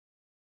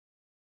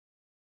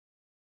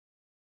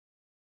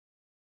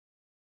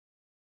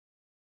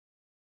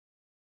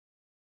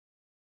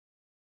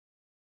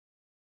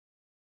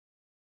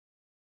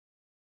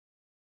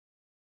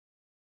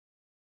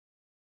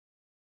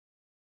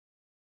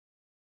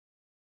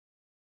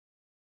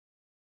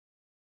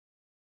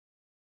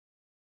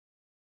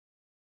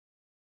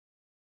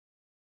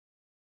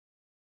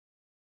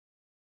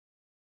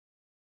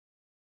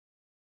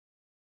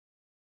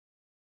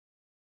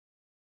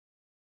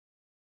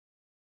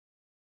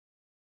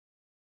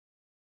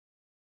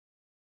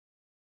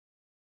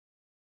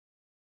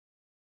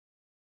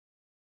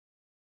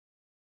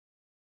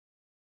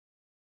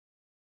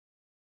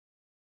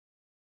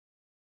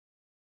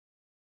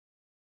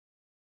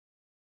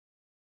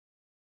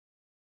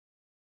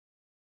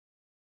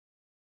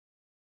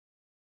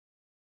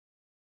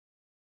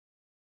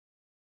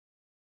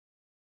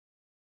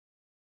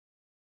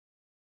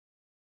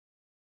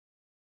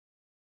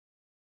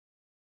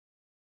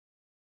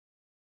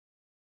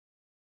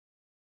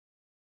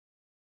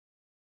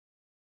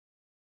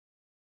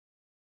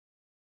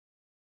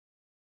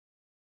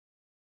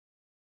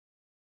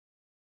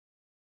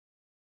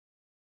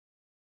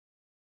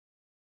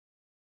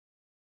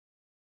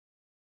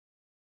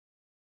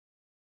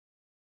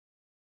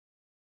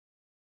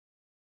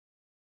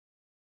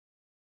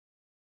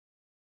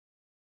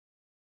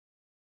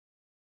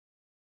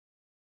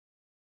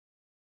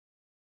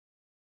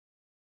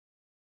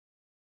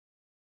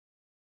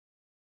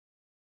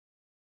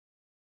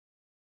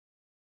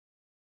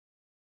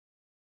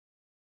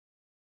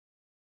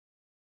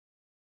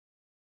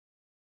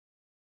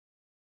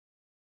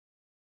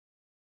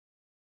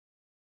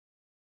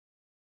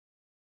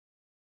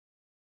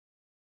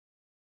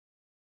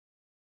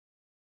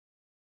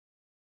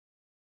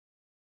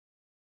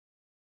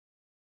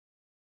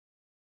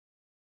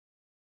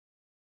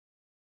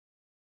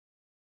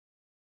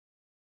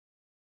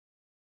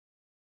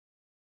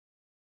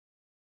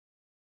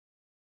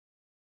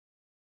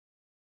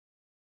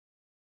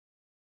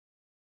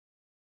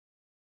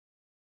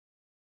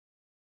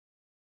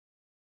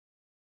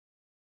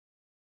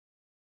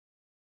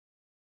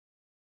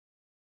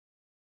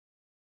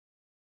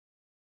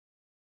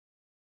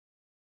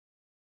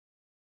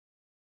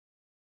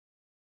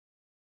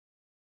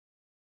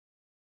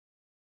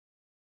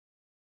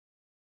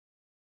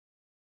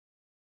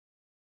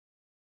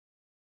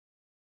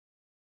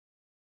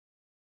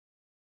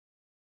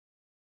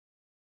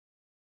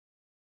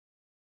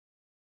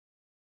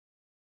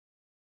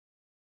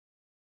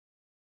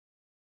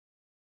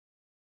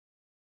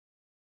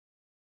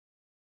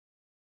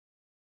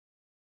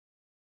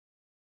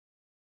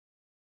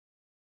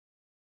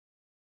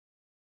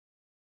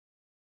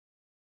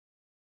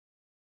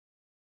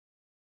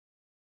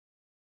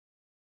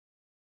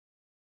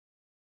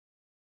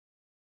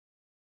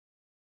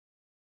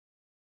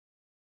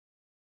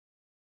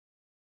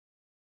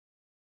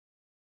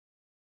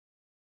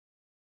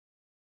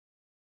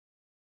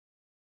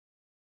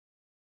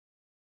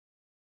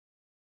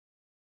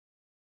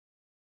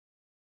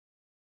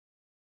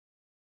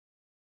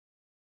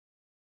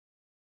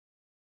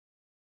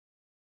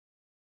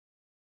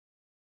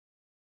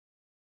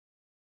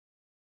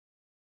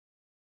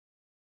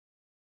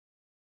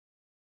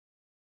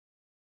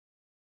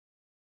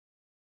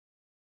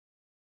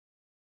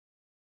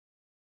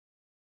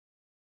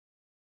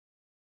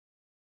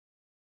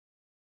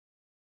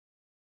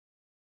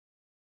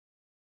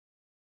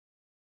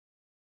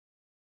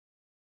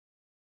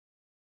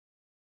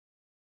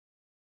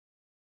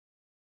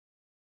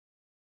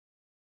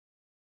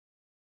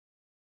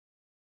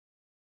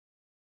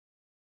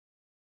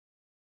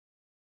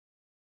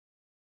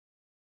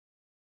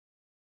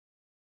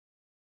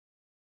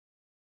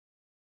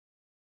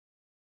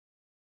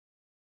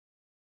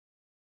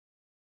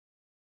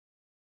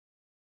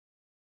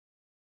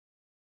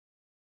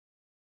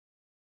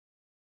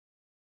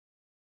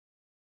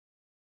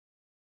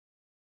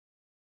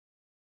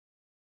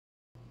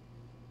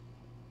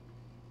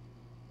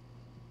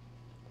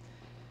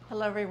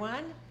Hello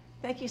everyone.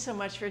 Thank you so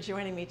much for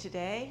joining me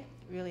today.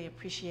 Really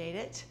appreciate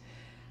it.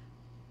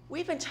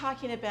 We've been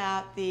talking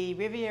about the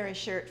Riviera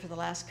shirt for the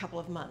last couple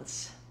of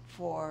months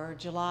for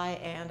July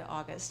and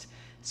August.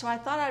 So I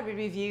thought I would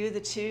review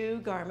the two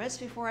garments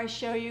before I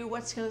show you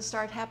what's going to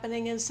start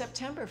happening in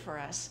September for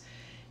us.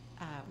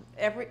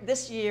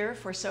 This year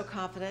for Sew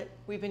Confident,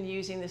 we've been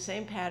using the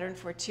same pattern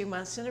for 2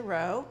 months in a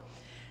row.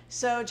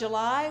 So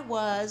July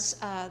was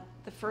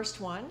the first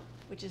one,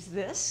 which is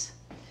this.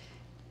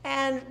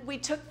 And we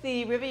took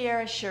the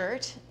Riviera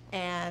shirt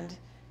and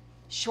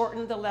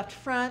shortened the left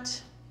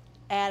front,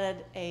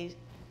 added a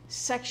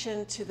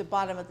section to the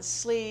bottom of the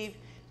sleeve,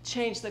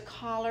 changed the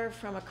collar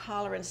from a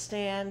collar and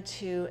stand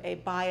to a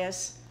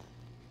bias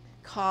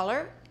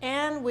collar,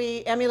 and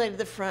we emulated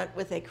the front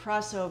with a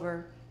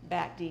crossover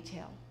back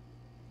detail.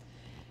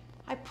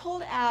 I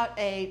pulled out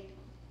a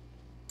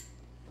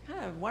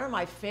kind of one of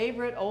my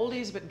favorite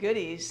oldies but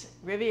goodies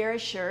Riviera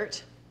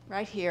shirt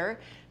right here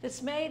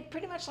that's made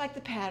pretty much like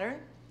the pattern.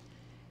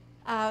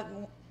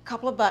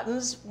 Couple of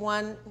buttons,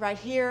 one right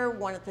here,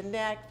 one at the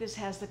neck. This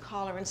has the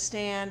collar and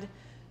stand,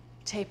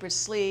 tapered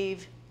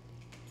sleeve,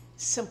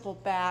 simple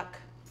back.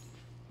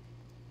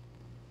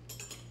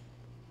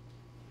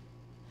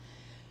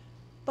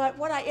 But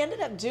what I ended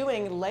up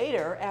doing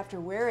later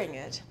after wearing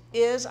it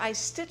is I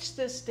stitched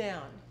this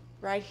down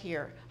right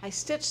here. I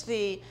stitched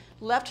the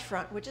left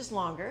front, which is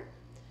longer,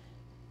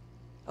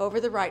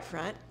 over the right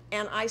front,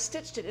 and I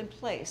stitched it in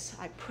place.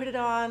 I put it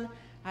on,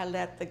 I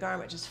let the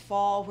garment just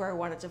fall where I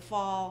wanted it to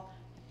fall,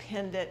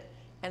 pinned it,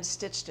 and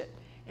stitched it.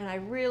 And I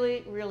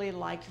really, really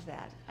liked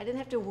that. I didn't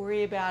have to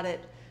worry about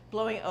it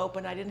blowing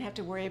open. I didn't have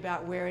to worry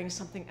about wearing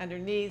something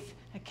underneath,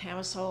 a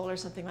camisole or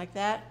something like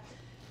that.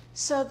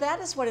 So that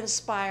is what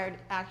inspired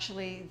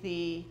actually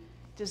the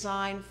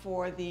design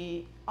for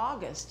the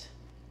August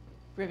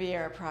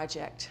Riviera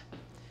project.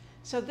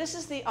 So this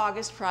is the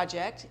August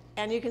project,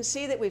 and you can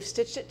see that we've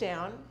stitched it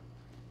down.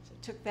 So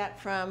took that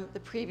from the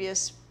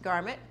previous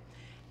garment,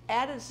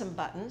 added some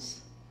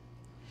buttons,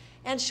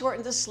 and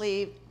shortened the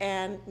sleeve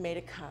and made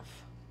a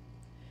cuff.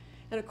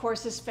 And of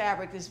course this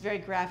fabric, this very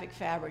graphic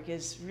fabric,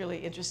 is really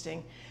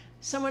interesting.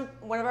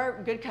 One of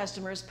our good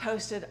customers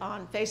posted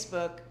on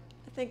Facebook,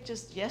 I think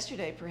just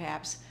yesterday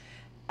perhaps,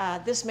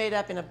 this made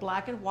up in a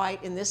black and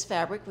white in this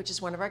fabric, which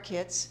is one of our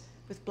kits,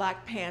 with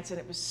black pants, and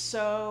it was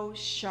so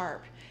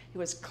sharp. It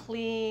was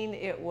clean,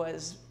 it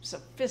was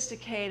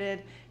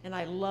sophisticated, and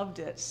I loved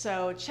it.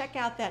 So check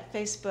out that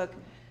Facebook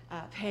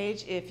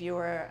page if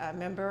you're a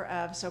member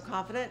of Sew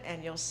Confident,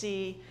 and you'll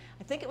see,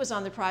 I think it was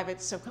on the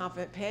private Sew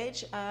Confident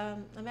page.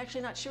 I'm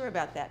actually not sure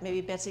about that. Maybe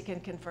Betsy can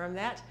confirm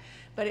that.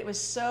 But it was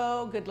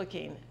so good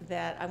looking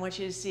that I want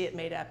you to see it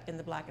made up in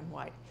the black and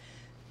white.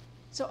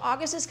 So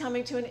August is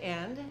coming to an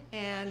end,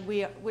 and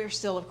we're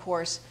still, of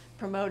course,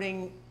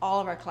 promoting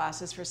all of our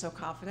classes for Sew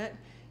Confident,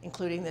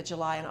 including the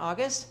July and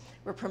August.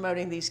 We're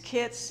promoting these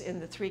kits in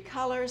the 3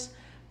 colors,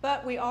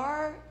 but we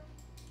are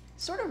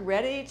sort of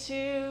ready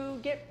to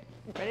get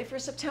ready for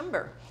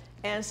September.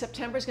 And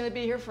September is going to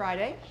be here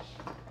Friday.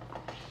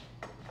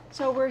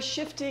 So we're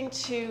shifting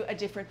to a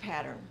different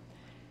pattern.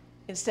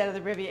 Instead of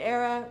the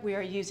Riviera, we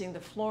are using the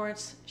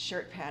Florence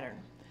shirt pattern.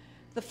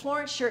 The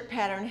Florence shirt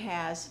pattern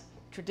has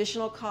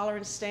traditional collar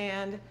and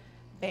stand,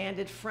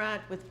 banded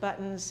front with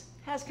buttons,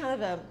 has kind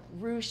of a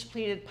ruche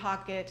pleated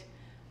pocket,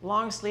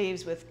 long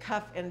sleeves with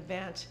cuff and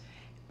vent,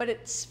 but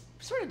its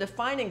sort of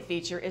defining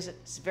feature is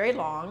it's very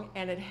long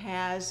and it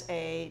has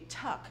a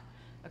tuck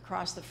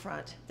across the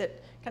front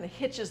that kind of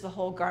hitches the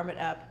whole garment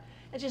up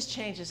and just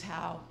changes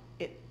how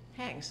it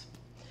hangs.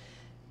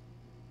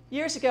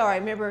 Years ago, I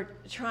remember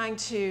trying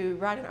to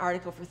write an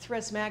article for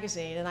Threads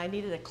magazine, and I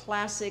needed a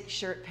classic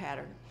shirt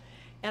pattern,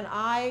 and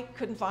I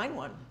couldn't find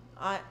one.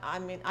 I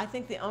mean, I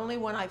think the only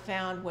one I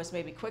found was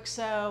maybe Quick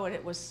Sew, and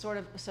it was sort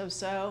of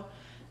so-so.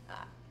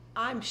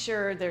 I'm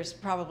sure there's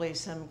probably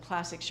some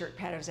classic shirt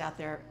patterns out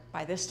there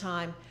by this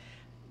time,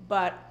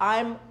 but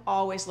I'm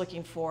always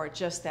looking for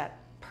just that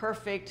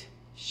perfect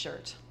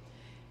shirt.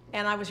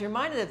 And I was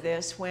reminded of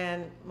this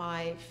when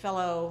my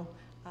fellow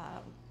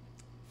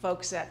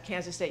folks at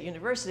Kansas State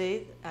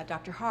University,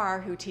 Dr.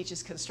 Har, who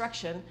teaches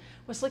construction,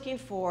 was looking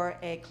for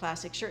a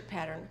classic shirt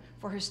pattern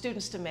for her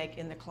students to make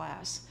in the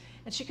class.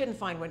 And she couldn't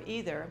find one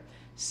either.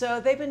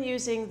 So they've been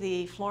using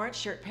the Florence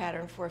shirt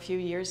pattern for a few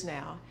years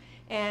now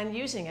and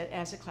using it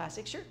as a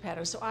classic shirt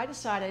pattern. So I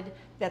decided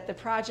that the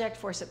project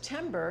for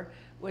September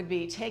would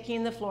be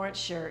taking the Florence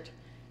shirt,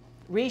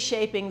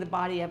 reshaping the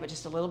body of it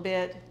just a little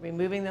bit,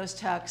 removing those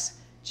tucks,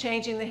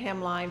 changing the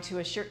hemline to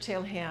a shirt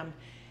tail hem,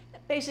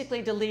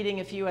 basically deleting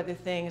a few other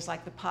things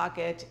like the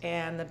pocket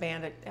and the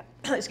band,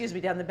 excuse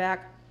me, down the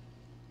back.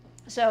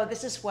 So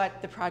this is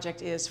what the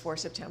project is for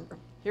September.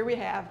 Here we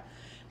have,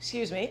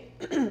 excuse me,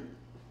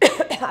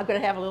 I'm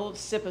going to have a little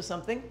sip of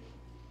something.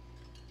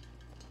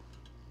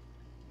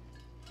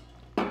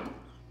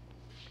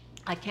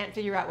 I can't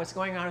figure out what's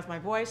going on with my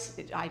voice.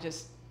 I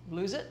just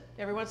lose it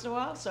every once in a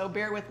while, so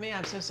bear with me,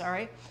 I'm so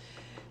sorry.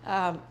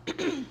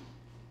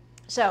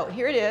 So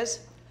here it is.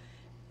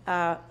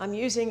 I'm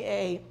using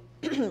a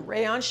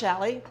rayon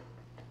challis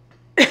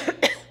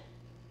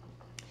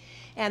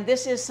And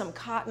this is some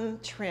cotton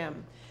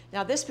trim.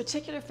 Now this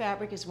particular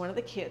fabric is one of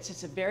the kits.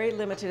 It's a very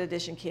limited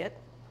edition kit.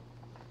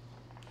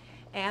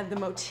 And the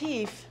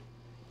motif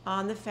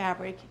on the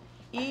fabric,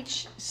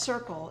 each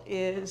circle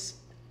is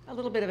a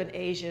little bit of an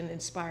Asian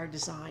inspired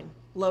design.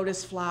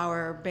 Lotus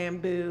flower,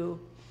 bamboo,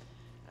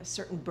 a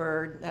certain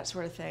bird, that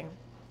sort of thing.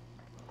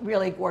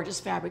 Really gorgeous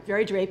fabric,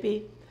 very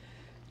drapey.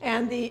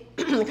 And the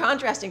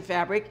contrasting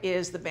fabric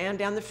is the band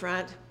down the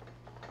front,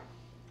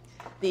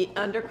 the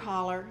under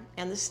collar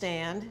and the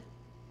stand,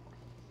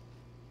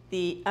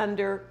 the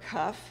under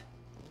cuff,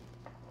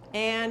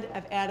 and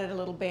I've added a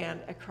little band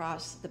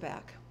across the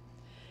back.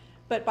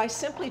 But by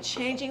simply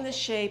changing the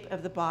shape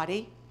of the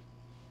body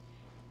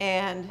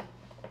and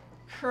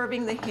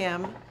curving the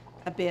hem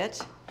a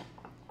bit,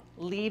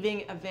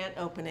 leaving a vent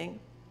opening,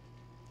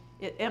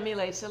 it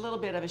emulates a little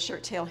bit of a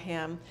shirt tail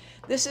hem.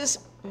 This is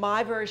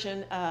my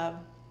version of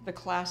the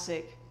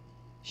classic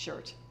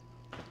shirt.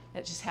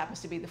 It just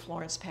happens to be the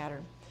Florence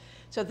pattern.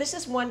 So this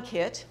is one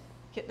kit,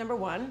 kit number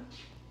 1.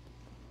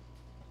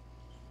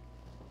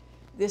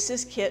 This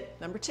is kit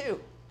number 2.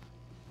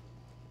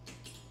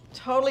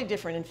 Totally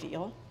different in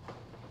feel.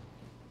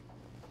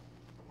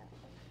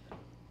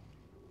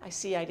 I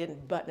see I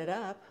didn't button it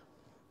up.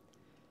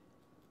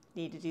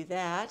 Need to do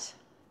that.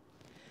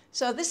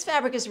 So this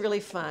fabric is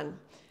really fun.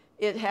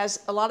 It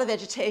has a lot of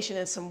vegetation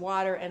and some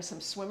water and some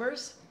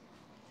swimmers.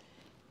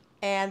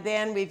 And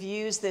then we've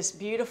used this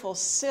beautiful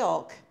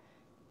silk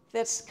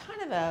that's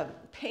kind of a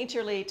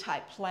painterly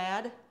type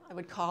plaid, I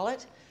would call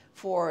it,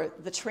 for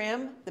the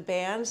trim, the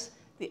bands,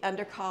 the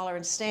under collar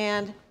and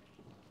stand,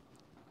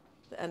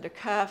 the under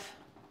cuff,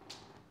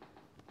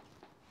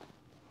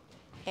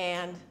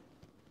 and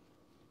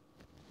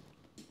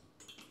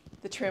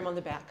the trim on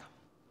the back.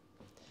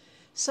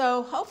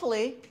 So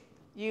hopefully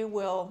you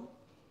will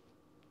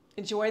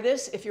enjoy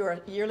this. If you're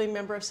a yearly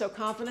member of Sew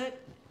Confident,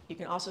 you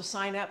can also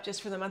sign up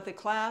just for the monthly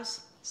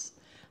class.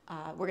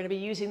 We're going to be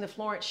using the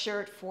Florence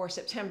shirt for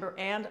September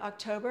and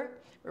October.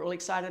 We're really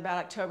excited about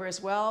October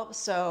as well.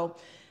 So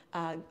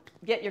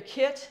get your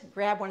kit,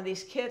 grab one of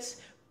these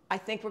kits. I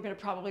think we're going to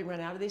probably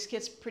run out of these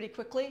kits pretty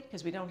quickly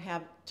because we don't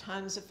have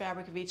tons of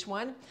fabric of each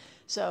one.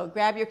 So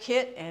grab your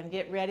kit and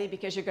get ready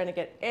because you're going to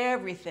get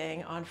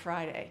everything on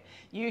Friday.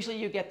 Usually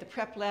you get the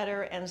prep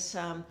letter and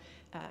some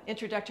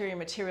introductory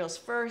materials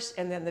first,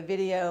 and then the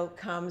video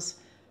comes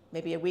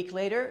maybe a week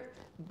later.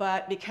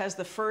 But because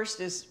the first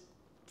is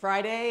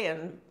Friday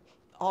and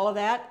all of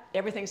that,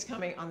 everything's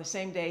coming on the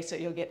same day, so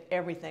you'll get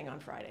everything on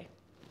Friday.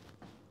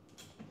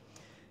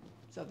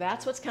 So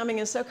that's what's coming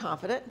in Sew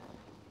Confident.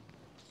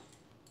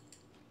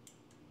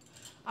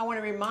 I want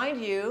to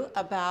remind you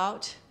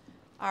about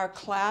our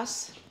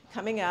class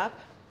coming up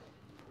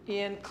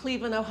in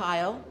Cleveland,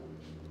 Ohio.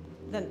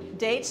 The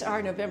dates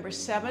are November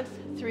 7th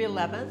through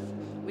 11th.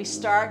 We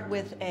start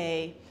with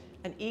an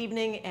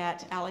evening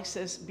at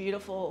Alex's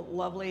beautiful,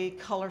 lovely,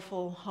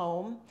 colorful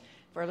home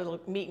for a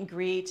little meet and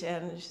greet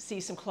and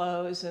see some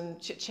clothes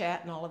and chit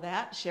chat and all of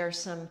that. Share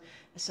some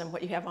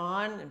what you have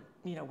on, and,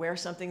 you know, wear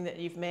something that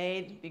you've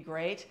made, be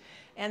great.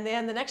 And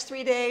then the next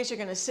 3 days you're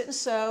going to sit and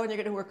sew and you're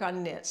going to work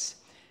on knits.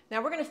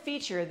 Now we're going to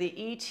feature the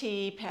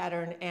ET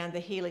pattern and the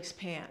helix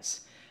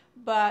pants.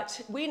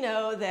 But we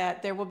know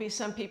that there will be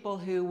some people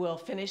who will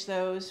finish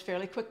those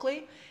fairly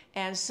quickly.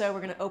 And so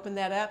we're going to open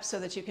that up so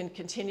that you can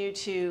continue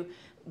to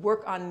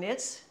work on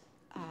knits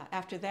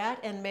after that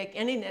and make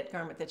any knit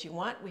garment that you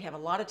want. We have a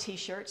lot of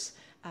t-shirts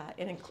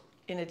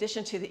in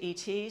addition to the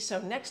ET.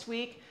 So next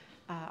week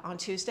on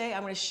Tuesday,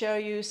 I'm going to show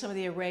you some of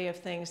the array of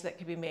things that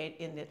can be made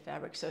in knit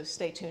fabric. So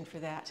stay tuned for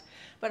that.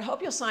 But I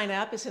hope you'll sign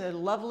up. It's in a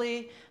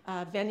lovely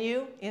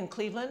venue in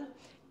Cleveland.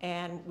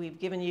 And we've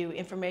given you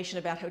information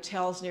about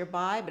hotels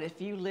nearby. But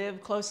if you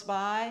live close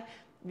by,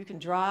 you can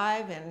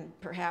drive and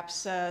perhaps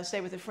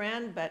stay with a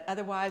friend, but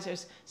otherwise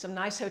there's some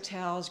nice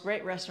hotels,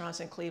 great restaurants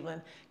in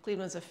Cleveland.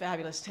 Cleveland's a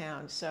fabulous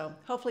town. So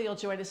hopefully you'll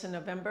join us in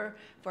November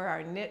for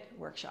our knit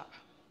workshop.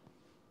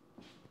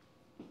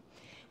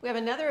 We have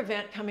another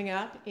event coming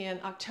up in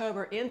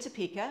October in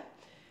Topeka.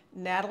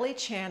 Natalie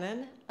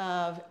Chanin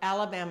of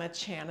Alabama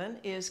Chanin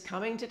is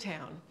coming to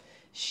town.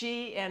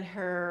 She and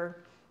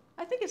her,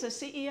 I think it's a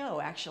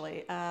CEO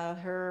actually,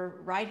 her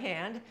right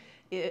hand,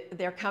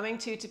 they're coming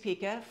to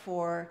Topeka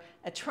for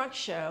a trunk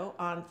show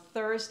on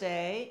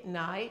Thursday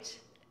night.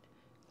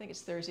 I think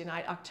it's Thursday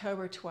night,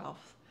 October 12th.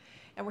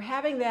 And we're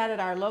having that at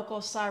our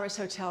local Cyrus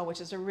Hotel, which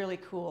is a really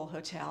cool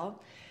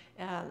hotel,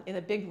 in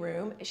a big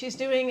room. She's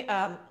doing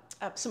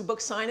some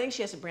book signings.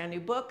 She has a brand new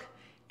book,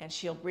 and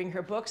she'll bring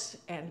her books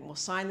and we'll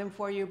sign them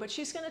for you. But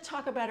she's going to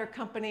talk about her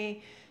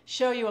company,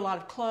 show you a lot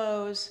of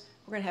clothes.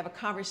 We're going to have a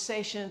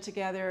conversation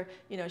together.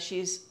 You know,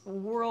 she's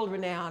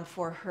world-renowned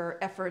for her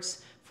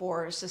efforts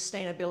for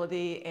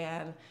sustainability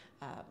and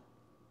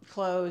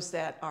clothes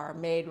that are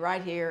made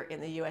right here in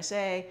the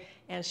USA.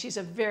 And she's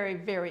a very,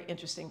 very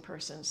interesting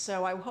person.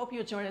 So I hope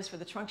you'll join us for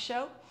the trunk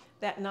show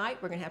that night.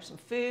 We're going to have some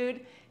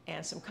food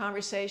and some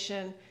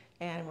conversation,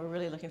 and we're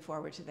really looking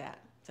forward to that.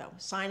 So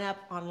sign up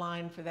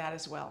online for that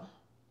as well.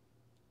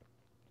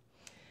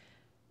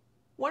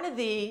 One of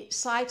the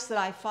sites that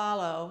I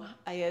follow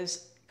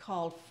is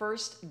called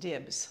First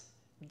Dibs,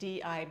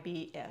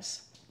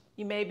 D-I-B-S.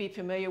 You may be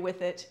familiar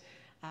with it.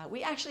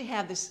 We actually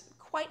have this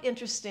quite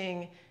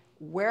interesting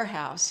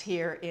warehouse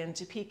here in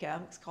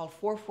Topeka. It's called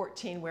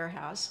 414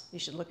 Warehouse. You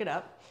should look it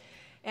up.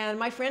 And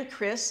my friend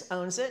Chris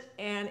owns it,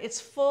 and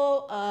it's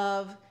full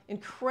of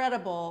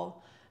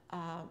incredible,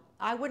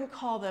 I wouldn't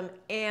call them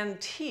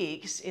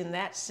antiques in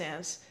that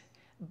sense,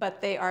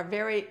 but they are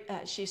very,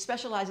 she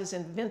specializes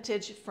in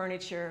vintage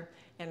furniture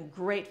and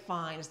great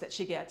finds that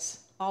she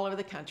gets all over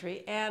the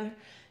country. And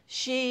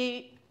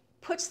she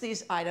puts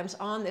these items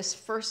on this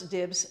First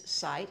Dibs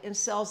site and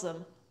sells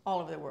them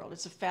all over the world.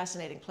 It's a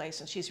fascinating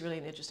place, and she's really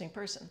an interesting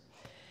person.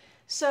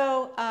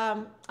 So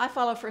I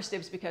follow First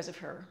Dibs because of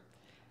her.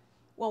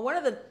 Well, one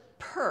of the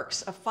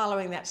perks of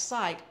following that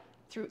site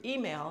through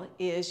email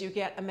is you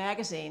get a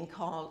magazine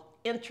called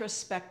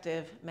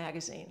Introspective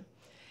Magazine.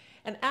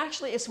 And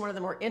actually, it's one of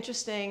the more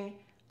interesting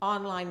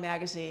online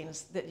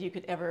magazines that you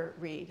could ever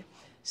read.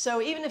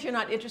 So even if you're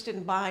not interested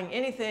in buying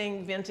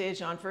anything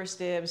vintage on First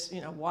Dibs,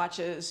 you know,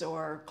 watches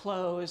or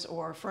clothes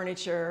or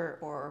furniture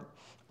or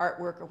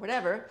artwork or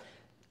whatever,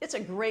 it's a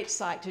great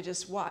site to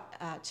just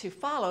to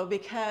follow,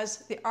 because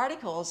the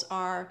articles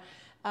are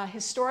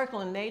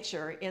historical in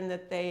nature in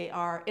that they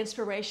are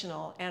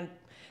inspirational, and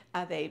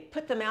they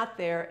put them out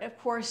there, of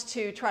course,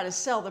 to try to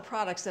sell the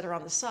products that are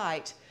on the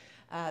site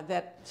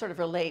that sort of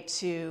relate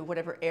to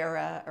whatever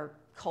era or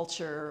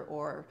culture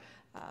or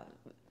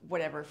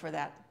whatever for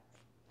that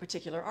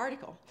particular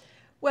article.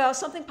 Well,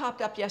 something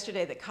popped up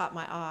yesterday that caught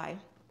my eye.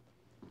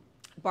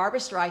 Barbra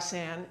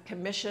Streisand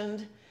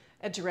commissioned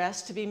a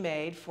dress to be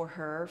made for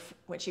her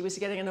when she was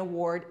getting an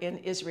award in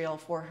Israel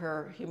for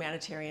her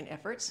humanitarian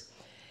efforts.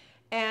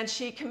 And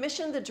she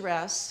commissioned the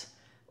dress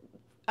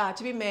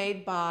to be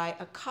made by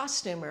a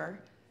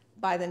costumer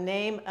by the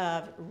name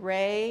of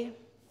Ray,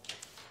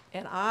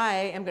 and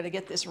I am going to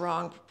get this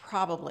wrong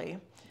probably.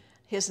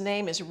 His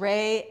name is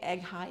Ray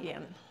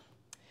Aghayan.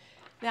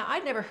 Now,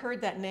 I'd never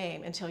heard that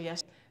name until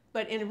yesterday,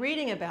 but in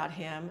reading about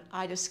him,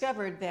 I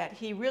discovered that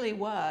he really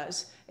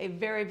was a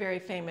very, very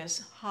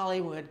famous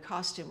Hollywood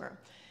costumer,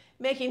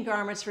 making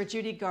garments for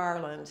Judy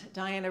Garland,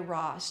 Diana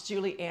Ross,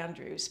 Julie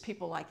Andrews,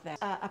 people like that.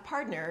 A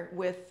partner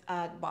with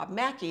Bob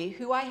Mackie,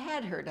 who I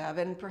had heard of,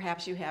 and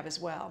perhaps you have as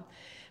well.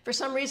 For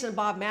some reason,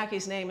 Bob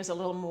Mackie's name is a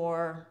little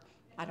more,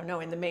 I don't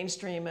know, in the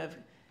mainstream of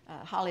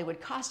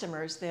Hollywood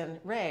costumers than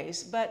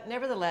Ray's, but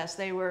nevertheless,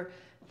 they were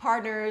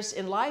partners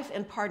in life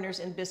and partners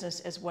in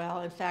business as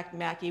well. In fact,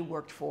 Mackie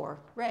worked for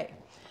Ray.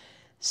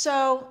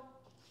 So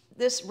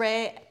this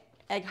Ray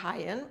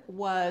Aghayan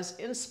was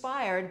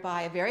inspired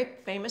by a very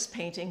famous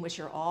painting, which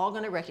you're all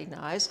going to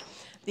recognize,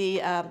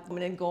 the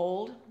woman in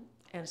gold.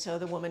 And so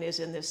the woman is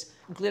in this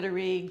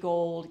glittery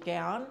gold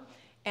gown.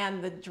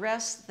 And the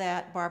dress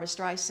that Barbra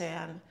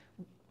Streisand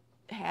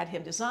had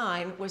him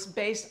design was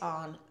based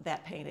on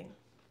that painting.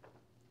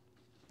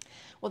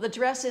 Well, the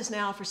dress is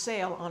now for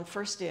sale on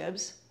First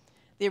Dibs.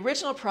 The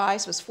original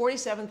price was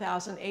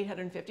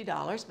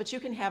 $47,850, but you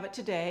can have it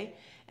today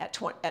at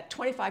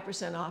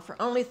 25% off for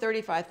only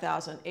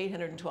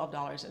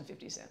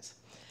 $35,812.50.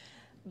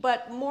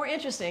 But more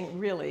interesting,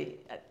 really,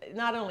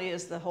 not only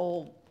is the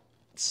whole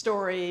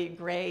story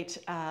great,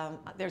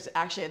 there's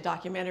actually a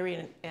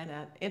documentary and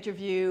an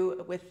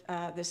interview with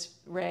this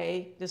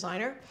Ray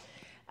designer.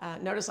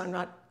 Notice I'm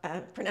not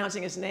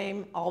pronouncing his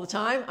name all the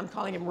time. I'm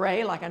calling him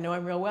Ray like I know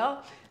him real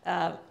well.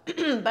 But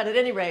at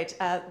any rate,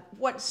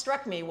 what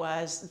struck me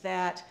was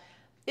that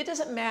it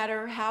doesn't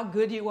matter how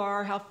good you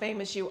are, how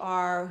famous you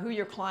are, who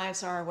your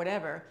clients are,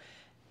 whatever.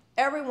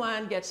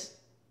 Everyone gets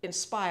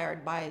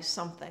inspired by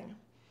something.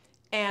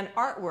 And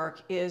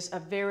artwork is a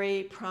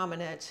very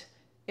prominent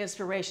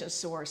inspiration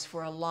source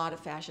for a lot of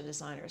fashion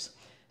designers.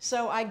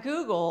 So I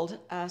Googled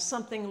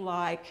something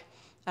like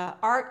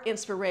art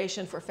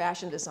inspiration for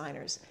fashion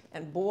designers.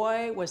 And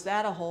boy, was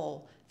that a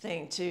whole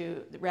thing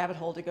the rabbit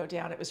hole to go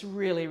down. It was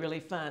really,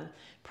 really fun.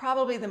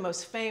 Probably the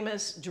most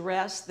famous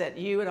dress that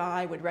you and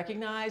I would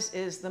recognize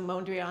is the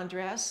Mondrian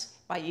dress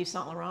by Yves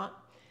Saint Laurent.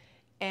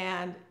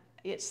 And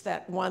it's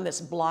that one that's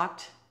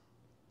blocked,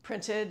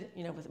 printed,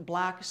 you know, with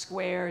black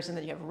squares, and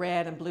then you have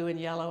red and blue and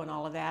yellow and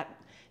all of that.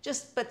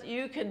 But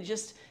you can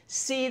just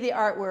see the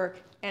artwork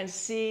and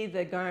see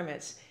the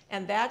garments.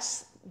 And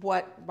that's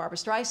what Barbra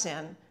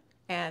Streisand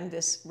and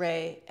this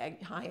Ray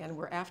Aghayan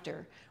were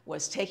after,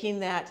 was taking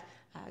that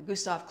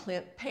Gustav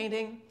Klimt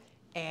painting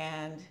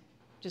and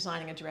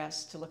designing a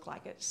dress to look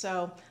like it.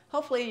 So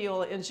hopefully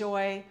you'll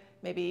enjoy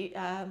maybe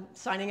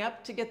signing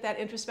up to get that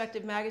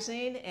Introspective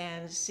magazine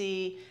and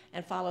see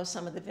and follow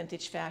some of the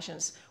vintage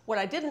fashions. What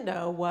I didn't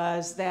know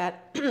was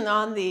that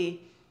on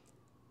the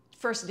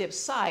First Dibs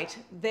site,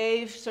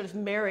 they've sort of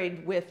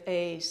married with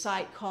a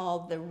site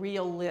called The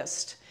Real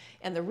List.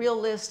 And The Real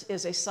List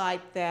is a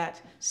site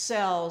that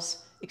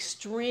sells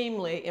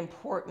extremely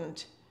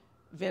important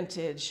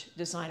vintage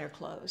designer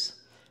clothes.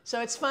 So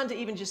it's fun to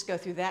even just go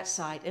through that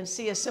site and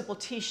see a simple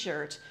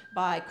t-shirt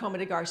by Comme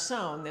des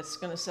Garçons that's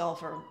going to sell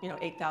for, you know,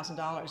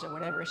 $8,000 or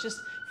whatever. It's just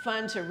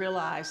fun to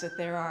realize that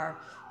there are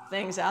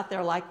things out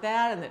there like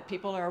that, and that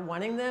people are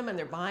wanting them and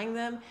they're buying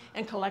them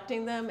and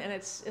collecting them, and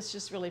it's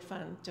just really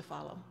fun to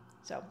follow.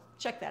 So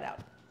check that out.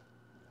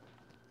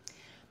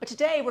 But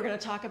today we're going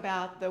to talk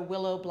about the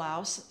Willow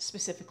Blouse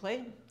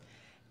specifically,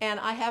 and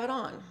I have it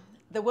on.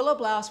 The Willow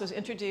Blouse was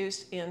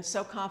introduced in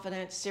Sew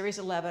Confident Series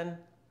 11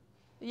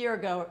 a year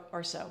ago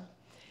or so,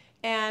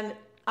 and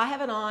I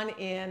have it on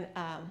in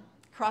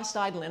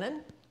cross-dyed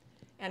linen,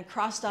 and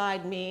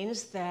cross-dyed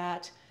means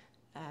that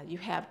you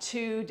have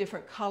two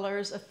different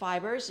colors of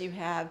fibers. You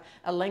have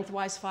a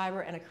lengthwise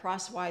fiber and a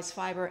crosswise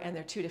fiber, and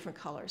they're two different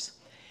colors.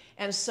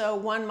 And so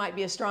one might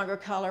be a stronger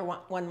color,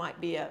 one might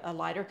be a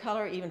lighter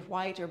color, even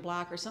white or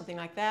black or something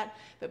like that.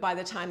 But by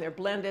the time they're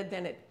blended,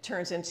 then it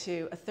turns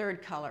into a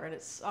third color. And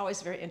it's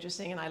always very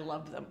interesting, and I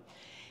love them.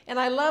 And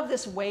I love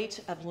this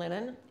weight of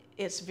linen.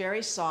 It's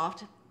very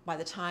soft by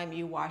the time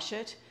you wash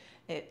it.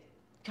 It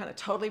kind of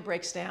totally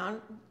breaks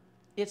down.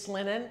 It's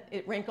linen,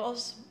 it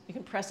wrinkles. You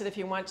can press it if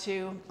you want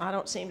to. I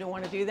don't seem to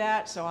want to do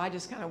that, so I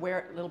just kind of wear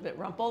it a little bit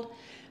rumpled.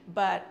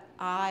 But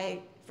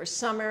for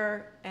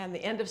summer and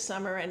the end of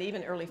summer and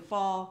even early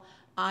fall,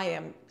 I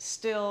am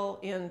still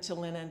into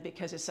linen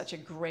because it's such a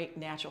great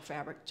natural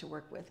fabric to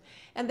work with.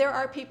 And there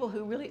are people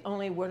who really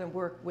only want to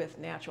work with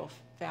natural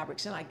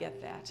fabrics, and I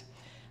get that.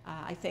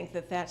 I think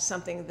that that's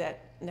something that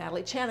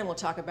Natalie Chanin will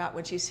talk about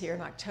when she's here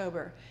in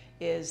October,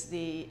 is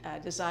the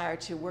desire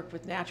to work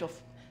with natural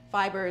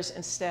fibers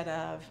instead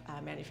of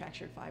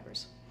manufactured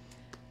fibers.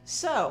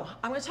 So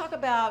I'm going to talk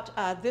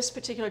about this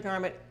particular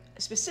garment,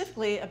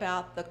 specifically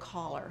about the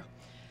collar.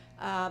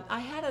 I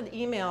had an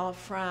email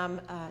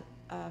from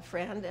a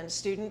friend and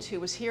student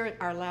who was here at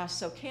our last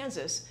Sew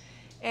Kansas,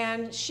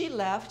 and she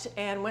left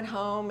and went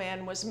home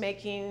and was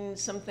making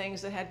some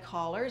things that had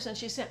collars, and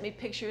she sent me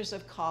pictures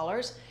of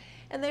collars,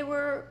 and they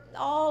were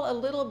all a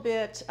little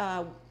bit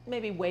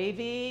maybe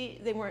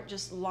wavy. They weren't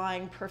just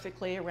lying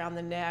perfectly around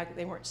the neck.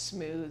 They weren't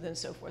smooth and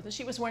so forth, and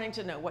she was wanting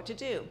to know what to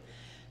do.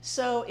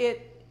 So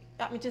it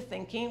got me to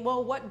thinking,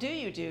 well, what do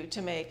you do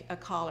to make a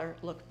collar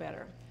look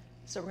better?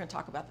 So we're going to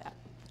talk about that.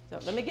 So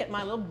let me get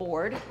my little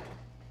board.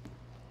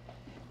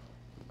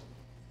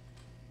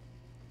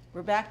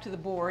 We're back to the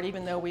board,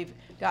 even though we've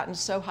gotten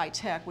so high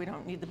tech, we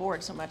don't need the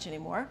board so much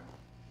anymore.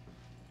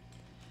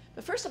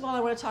 But first of all, I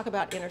want to talk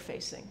about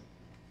interfacing.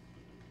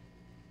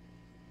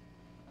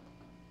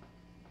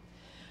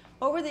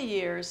 Over the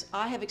years,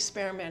 I have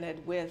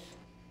experimented with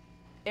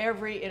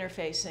every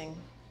interfacing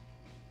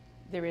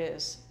there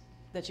is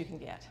that you can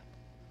get.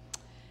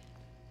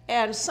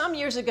 And some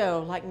years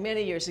ago, like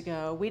many years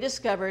ago, we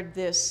discovered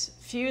this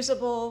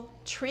fusible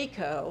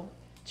tricot.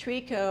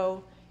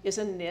 Tricot is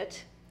a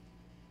knit,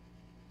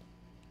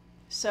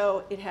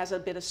 so it has a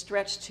bit of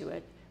stretch to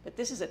it. But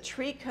this is a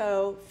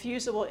tricot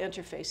fusible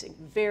interfacing,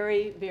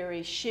 very,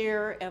 very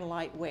sheer and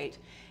lightweight.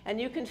 And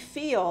you can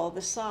feel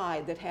the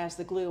side that has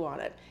the glue on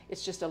it.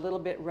 It's just a little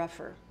bit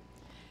rougher.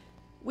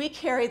 We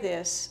carry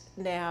this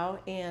now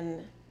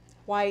in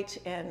white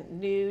and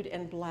nude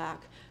and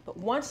black. But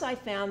once I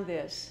found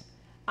this,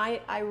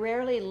 I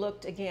rarely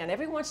looked again.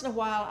 Every once in a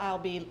while, I'll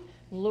be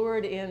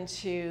lured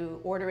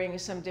into ordering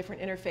some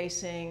different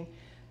interfacing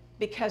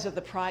because of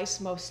the price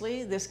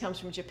mostly. This comes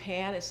from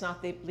Japan. It's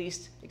not the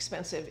least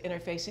expensive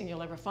interfacing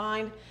you'll ever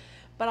find.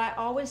 But I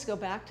always go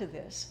back to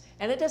this.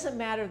 And it doesn't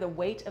matter the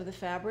weight of the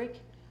fabric.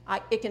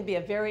 It can be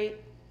a very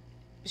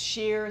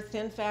sheer,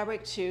 thin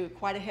fabric to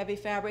quite a heavy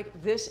fabric.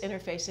 This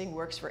interfacing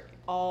works for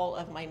all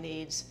of my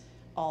needs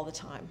all the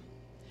time.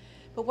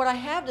 But what I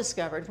have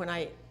discovered when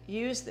I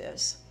use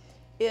this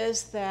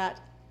is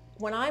that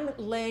when I'm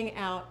laying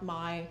out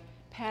my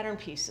pattern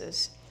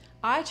pieces,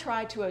 I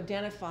try to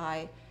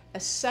identify a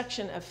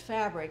section of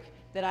fabric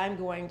that I'm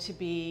going to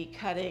be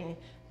cutting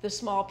the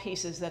small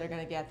pieces that are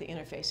going to get the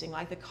interfacing,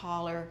 like the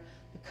collar,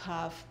 the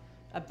cuff,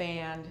 a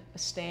band, a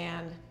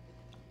stand,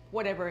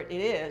 whatever it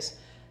is.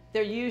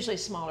 They're usually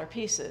smaller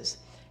pieces.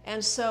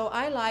 And so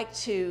I like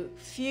to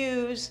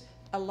fuse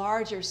a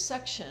larger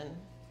section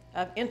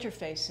of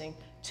interfacing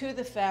to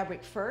the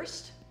fabric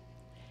first,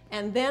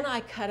 and then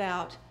I cut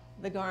out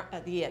the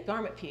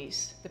garment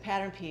piece, the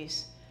pattern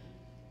piece,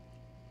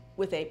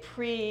 with a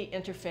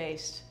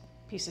pre-interfaced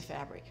piece of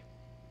fabric.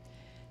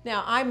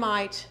 Now, I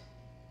might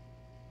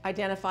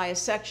identify a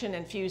section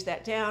and fuse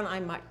that down. I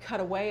might cut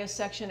away a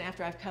section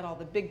after I've cut all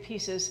the big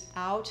pieces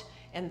out,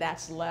 and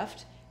that's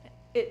left.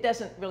 It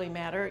doesn't really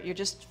matter. You're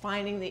just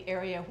finding the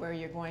area where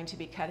you're going to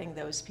be cutting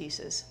those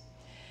pieces.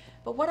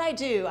 But what I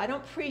do, I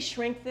don't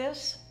pre-shrink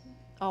this,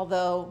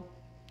 although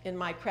in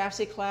my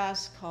Craftsy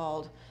class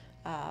called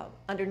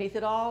Underneath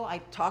It All, I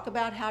talk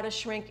about how to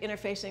shrink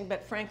interfacing,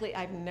 but frankly,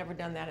 I've never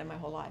done that in my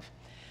whole life.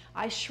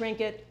 I shrink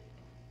it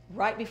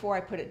right before I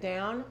put it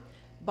down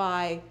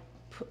by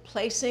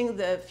placing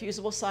the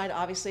fusible side,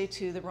 obviously,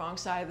 to the wrong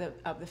side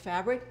of the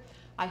fabric.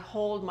 I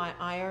hold my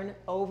iron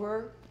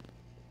over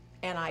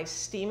and I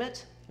steam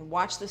it, and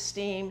watch the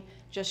steam,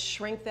 just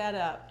shrink that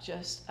up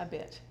just a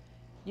bit.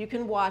 You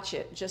can watch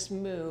it just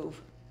move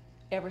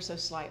ever so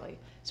slightly.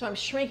 So I'm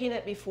shrinking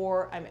it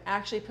before I'm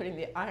actually putting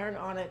the iron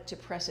on it to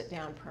press it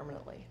down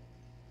permanently.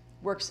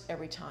 Works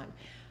every time.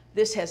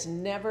 This has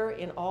never,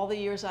 in all the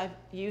years I've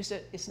used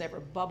it, it's never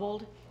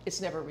bubbled, it's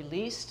never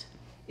released,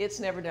 it's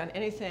never done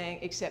anything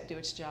except do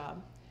its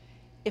job.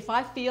 If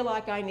I feel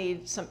like I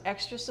need some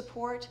extra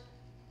support,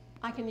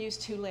 I can use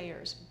 2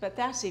 layers, but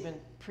that's even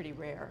pretty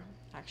rare,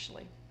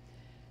 actually.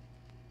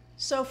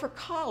 So for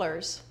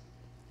collars,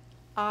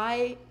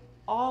 I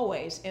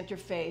always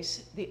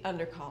interface the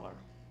under collar,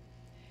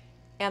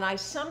 and I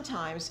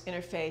sometimes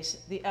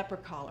interface the upper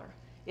collar.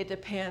 It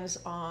depends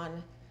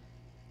on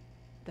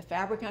the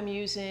fabric I'm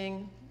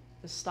using,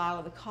 the style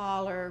of the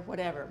collar,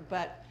 whatever,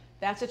 but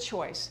that's a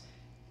choice.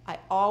 I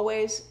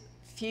always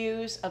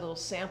fuse a little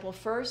sample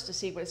first to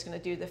see what it's going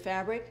to do to the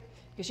fabric,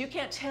 because you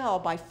can't tell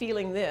by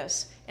feeling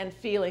this and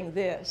feeling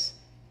this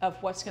of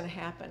what's going to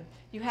happen.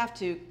 You have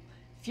to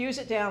fuse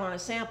it down on a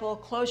sample,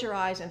 close your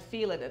eyes and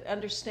feel it and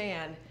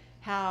understand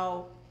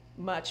how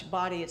much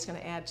body it's going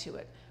to add to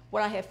it.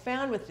 What I have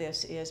found with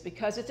this is,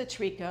 because it's a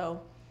tricot,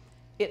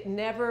 it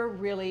never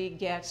really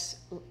gets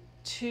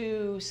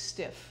too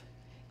stiff.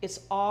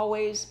 It's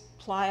always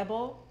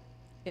pliable,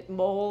 it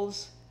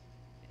molds,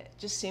 it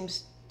just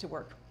seems to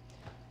work.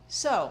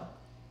 So,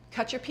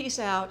 cut your piece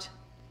out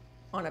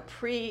on a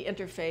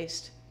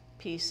pre-interfaced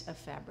piece of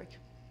fabric.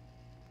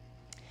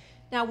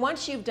 Now,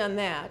 once you've done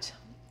that,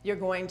 you're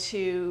going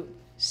to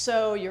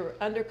sew your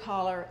under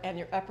collar and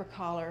your upper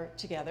collar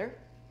together,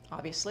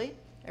 obviously,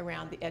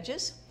 around the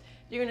edges.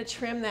 You're going to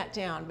trim that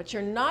down, but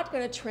you're not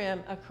going to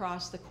trim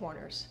across the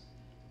corners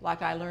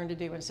like I learned to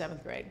do in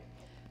 7th grade.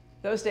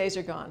 Those days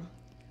are gone.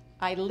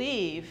 I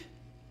leave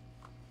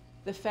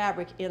the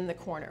fabric in the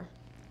corner.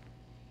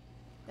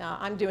 Now,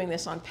 I'm doing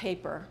this on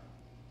paper,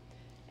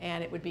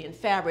 and it would be in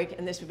fabric,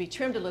 and this would be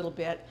trimmed a little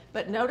bit,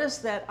 but notice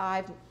that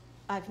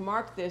I've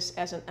marked this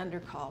as an under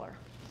collar,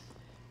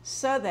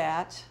 so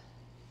that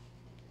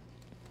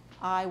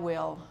I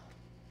will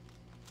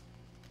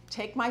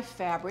take my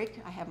fabric,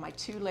 I have my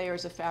 2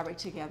 layers of fabric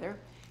together,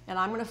 and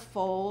I'm going to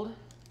fold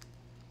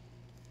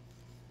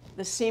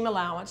the seam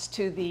allowance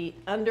to the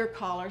under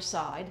collar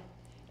side,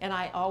 and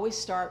I always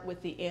start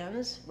with the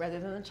ends rather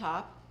than the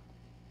top.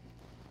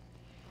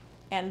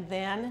 And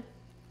then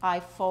I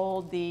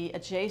fold the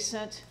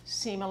adjacent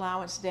seam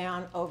allowance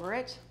down over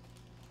it.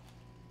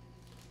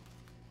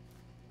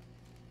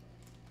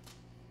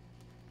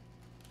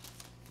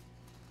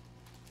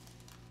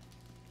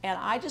 And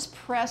I just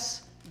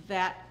press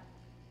that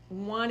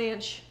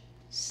 1-inch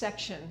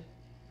section,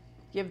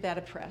 give that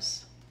a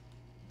press.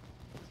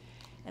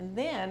 And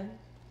then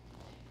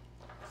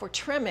for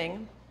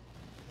trimming,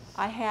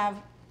 I have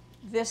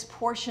this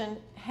portion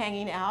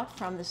hanging out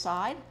from the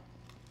side,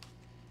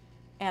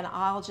 and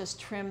I'll just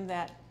trim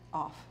that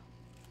off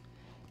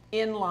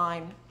in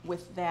line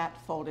with that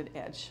folded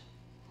edge.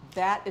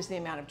 That is the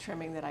amount of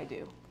trimming that I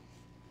do.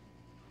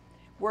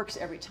 Works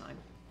every time.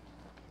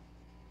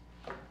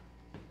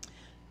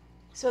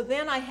 So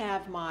then I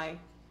have my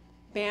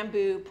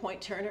bamboo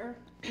point turner.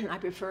 I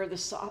prefer the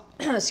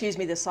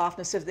the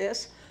softness of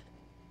this.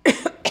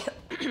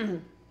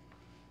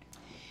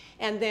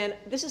 And then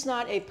this is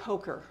not a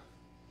poker.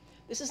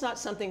 This is not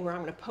something where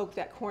I'm going to poke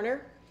that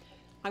corner.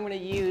 I'm going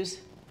to use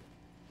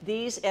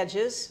these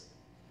edges,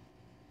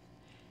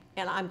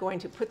 and I'm going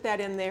to put that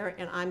in there,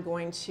 and I'm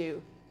going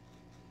to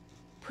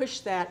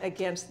push that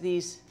against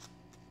these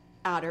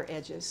outer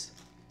edges.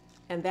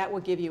 And that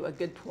will give you a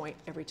good point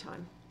every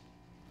time.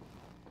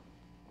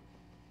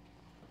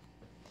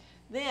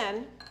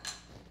 Then,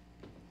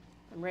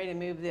 I'm ready to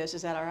move this.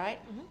 Is that all right?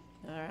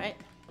 Mm-hmm. All right.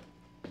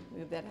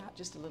 Move that out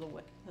just a little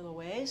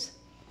ways.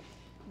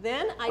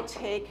 Then I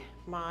take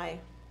my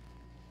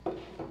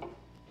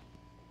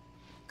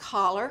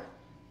collar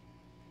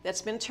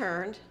that's been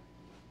turned,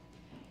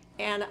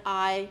 and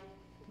I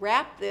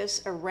wrap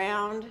this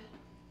around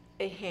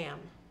a ham.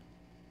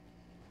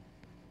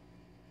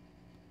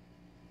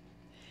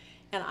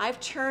 And I've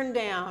turned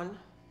down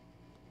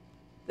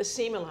the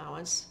seam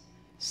allowance.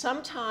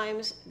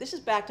 Sometimes, this is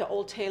back to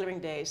old tailoring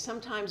days,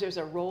 sometimes there's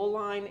a roll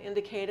line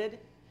indicated.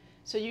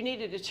 So you need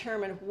to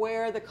determine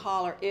where the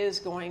collar is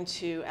going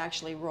to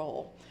actually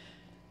roll.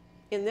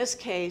 In this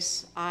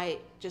case, I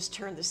just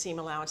turned the seam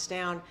allowance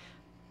down.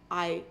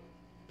 I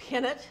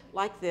pin it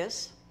like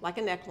this, like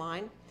a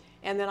neckline,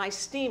 and then I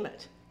steam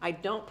it. I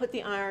don't put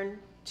the iron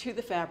to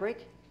the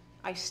fabric.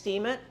 I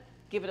steam it,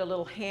 give it a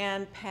little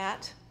hand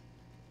pat,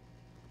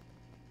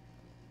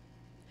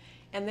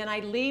 and then I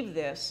leave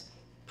this,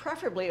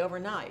 preferably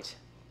overnight.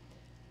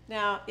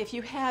 Now, if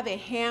you have a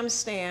ham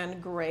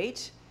stand,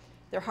 great.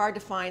 They're hard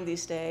to find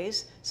these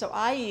days. So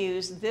I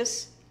use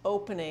this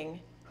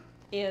opening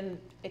in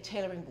a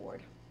tailoring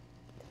board.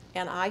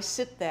 And I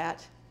sit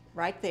that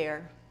right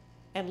there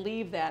and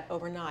leave that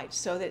overnight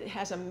so that it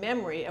has a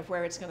memory of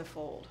where it's going to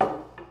fold.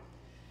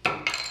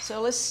 So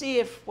let's see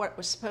if what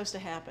was supposed to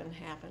happen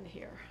happened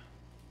here.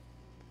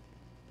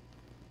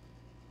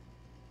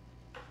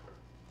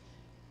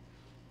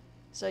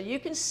 So you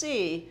can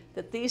see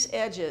that these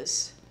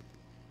edges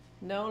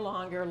no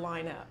longer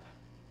line up.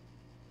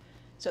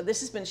 So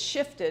this has been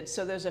shifted,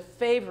 so there's a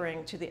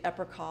favoring to the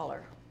upper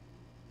collar.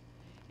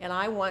 And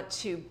I want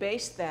to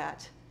baste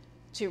that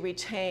to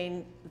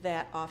retain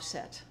that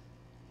offset.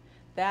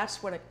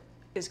 That's what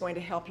is going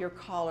to help your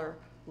collar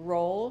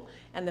roll.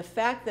 And the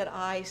fact that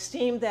I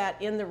steamed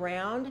that in the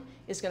round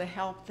is going to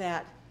help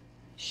that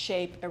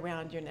shape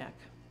around your neck.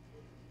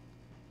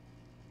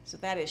 So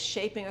that is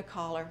shaping a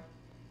collar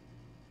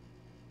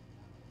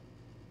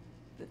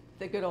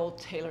the good old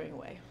tailoring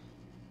way.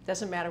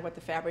 Doesn't matter what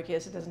the fabric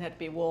is. It doesn't have to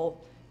be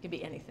wool. It can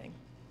be anything.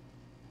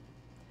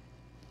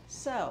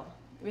 So,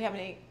 do we have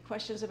any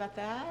questions about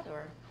that,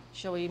 or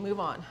shall we move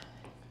on?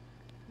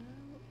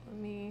 Let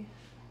me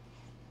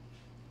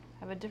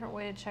have a different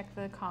way to check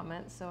the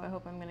comments, so I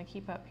hope I'm going to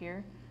keep up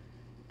here.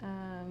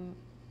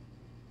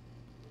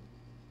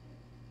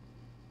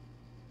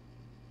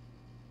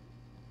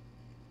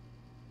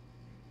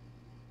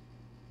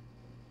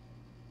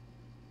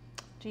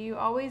 Do you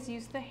always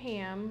use the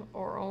ham,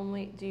 or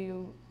only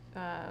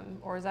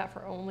or is that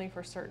only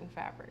for certain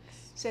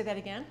fabrics? Say that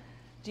again.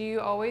 Do you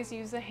always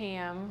use a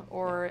ham,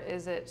 or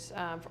is it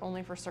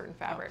only for certain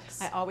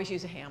fabrics? I always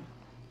use a ham.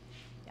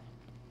 Yeah.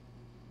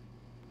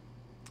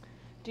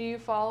 Do you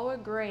follow a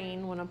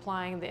grain when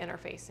applying the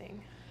interfacing?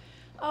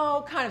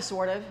 Oh, kind of,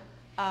 sort of.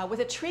 With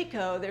a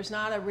tricot, there's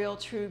not a real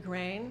true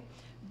grain,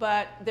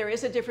 but there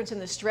is a difference in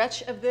the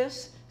stretch of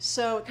this,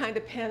 so it kind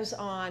of depends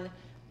on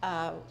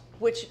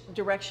which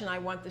direction I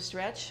want the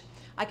stretch.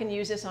 I can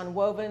use this on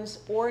wovens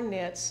or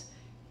knits,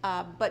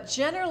 but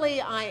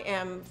generally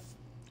I'm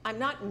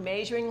not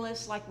measuring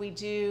lists like we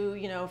do,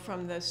 you know,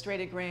 from the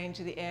straighted grain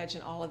to the edge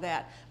and all of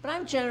that, but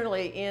I'm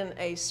generally in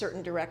a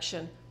certain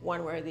direction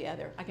one way or the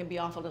other. I can be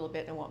off a little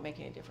bit and it won't make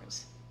any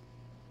difference.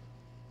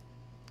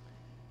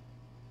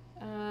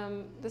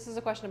 This is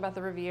a question about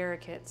the Riviera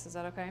kits. Is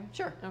that okay?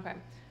 Sure. Okay.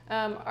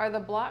 Are the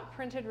block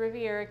printed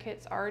Riviera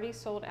kits already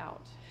sold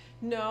out?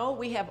 No,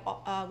 we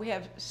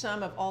have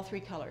some of all three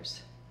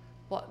colors.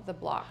 The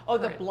block. Oh,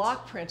 print. the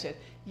block printed.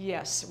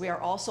 Yes, we are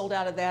all sold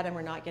out of that, and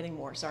we're not getting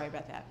more. Sorry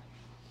about that.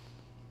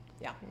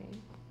 Yeah. Okay.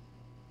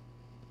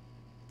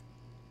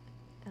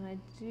 And I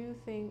do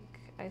think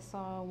I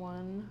saw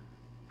one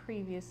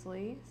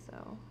previously,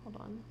 so hold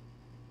on.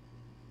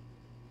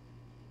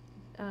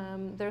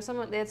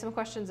 They had some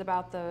questions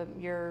about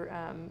your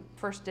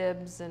first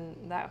dibs and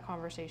that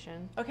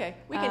conversation. Okay,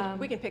 we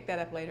can pick that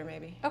up later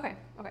maybe. Okay,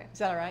 okay. Is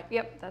that all right?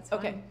 Yep, that's fine.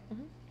 Okay.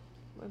 Mm-hmm.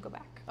 We'll go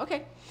back.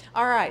 Okay,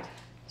 all right.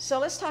 So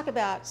let's talk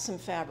about some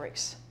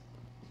fabrics.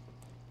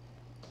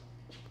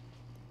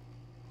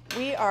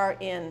 We are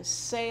in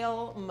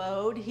sale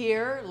mode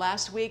here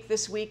last week,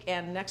 this week,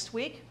 and next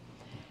week.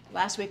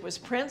 Last week was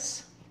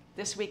prints,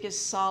 this week is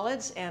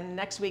solids, and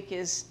next week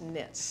is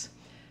knits.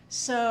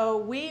 So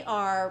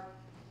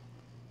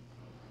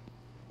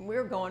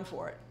we're going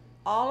for it.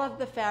 All of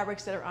the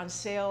fabrics that are on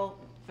sale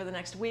for the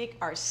next week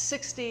are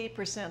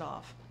 60%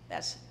 off.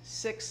 That's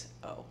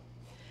 6-0.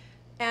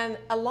 And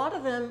a lot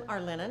of them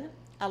are linen.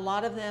 A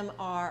lot of them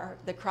are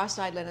the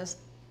cross-dyed linens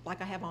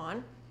like I have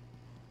on.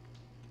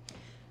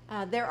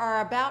 There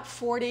are about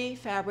 40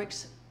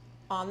 fabrics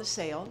on the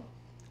sale.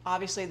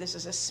 Obviously, this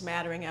is a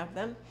smattering of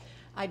them.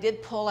 I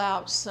did pull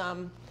out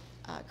some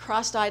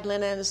cross-dyed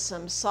linens,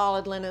 some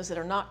solid linens that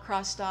are not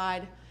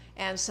cross-dyed,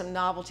 and some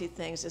novelty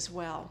things as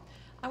well.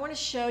 I want to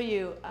show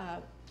you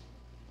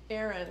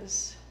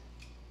Erin's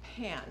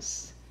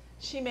pants.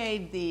 She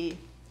made the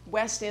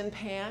West End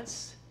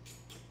pants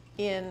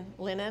in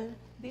linen.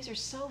 These are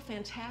so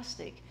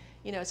fantastic.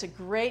 You know, it's a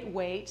great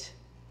weight,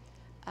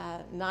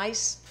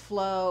 nice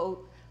flow.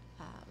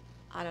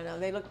 I don't know,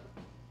 they look,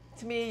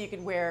 to me, you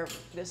could wear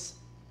this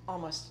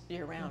almost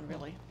year-round,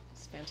 really.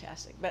 It's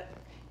fantastic. But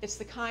it's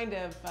the kind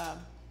of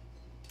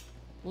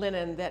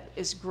linen that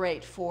is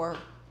great for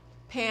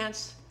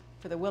pants,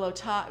 for the willow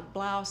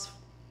blouse,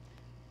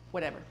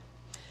 whatever.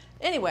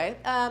 Anyway,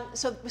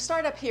 so we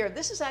start up here.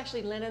 This is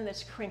actually linen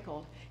that's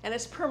crinkled, and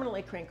it's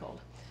permanently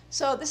crinkled.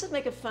 So this would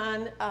make a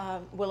fun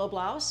willow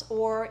blouse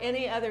or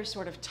any other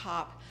sort of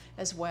top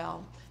as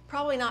well.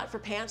 Probably not for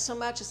pants so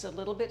much, it's a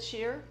little bit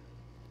sheer,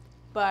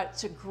 but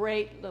it's a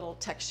great little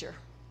texture,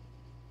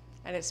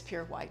 and it's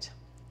pure white.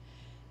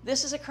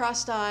 This is a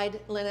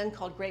cross-dyed linen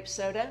called grape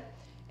soda,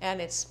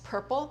 and it's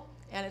purple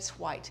and it's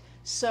white.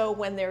 So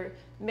when they're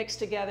mixed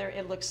together,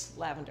 it looks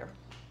lavender.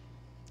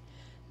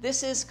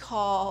 This is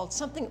called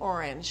something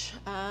orange,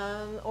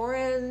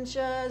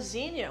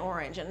 Xenia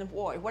orange, and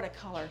boy, what a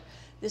color.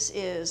 This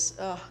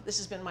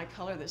has been my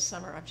color this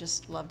summer. I've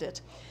just loved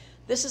it.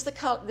 This is the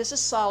color. This is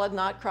solid,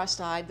 not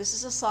cross-dyed. This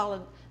is a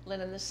solid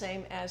linen, the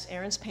same as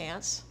Erin's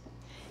pants.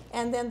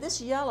 And then this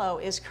yellow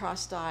is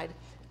cross-dyed.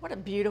 What a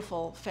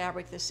beautiful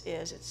fabric this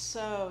is. It's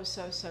so,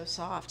 so, so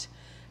soft.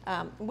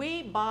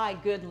 We buy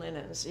good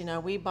linens. You know,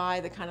 we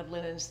buy the kind of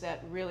linens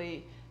that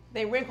really,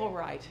 they wrinkle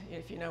right,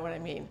 if you know what I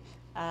mean.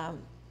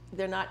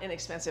 They're not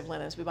inexpensive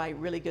linens. We buy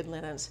really good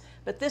linens.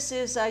 But this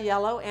is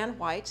yellow and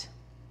white.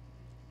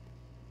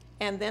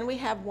 And then we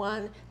have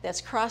one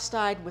that's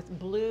cross-dyed with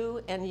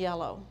blue and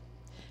yellow,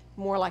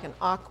 more like an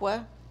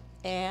aqua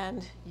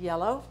and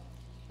yellow.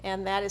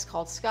 And that is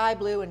called sky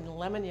blue and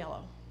lemon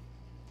yellow.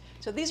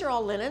 So these are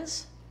all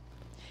linens,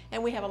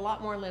 and we have a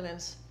lot more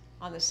linens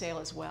on the sale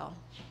as well.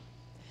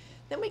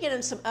 Then we get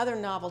in some other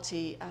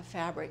novelty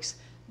fabrics.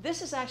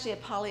 This is actually a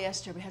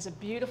polyester, but has a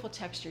beautiful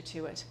texture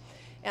to it.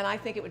 And I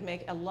think it would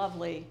make a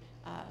lovely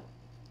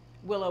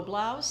willow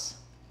blouse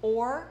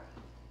or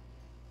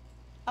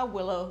a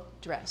willow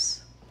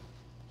dress.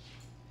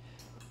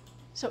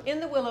 So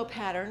in the willow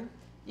pattern,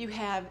 you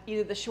have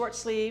either the short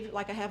sleeve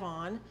like I have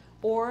on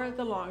or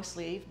the long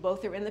sleeve.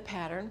 Both are in the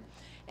pattern.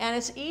 And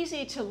it's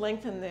easy to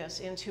lengthen this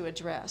into a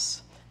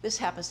dress. This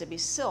happens to be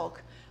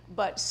silk,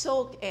 but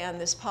silk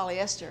and this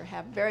polyester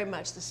have very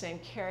much the same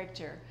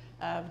character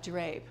of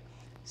drape.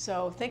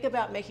 So think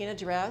about making a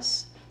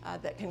dress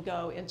that can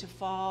go into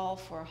fall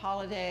for a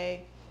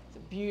holiday. It's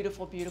a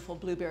beautiful, beautiful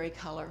blueberry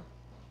color.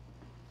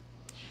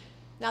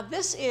 Now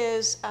this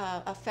is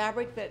a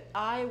fabric that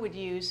I would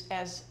use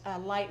as a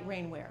light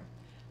rainwear.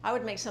 I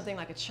would make something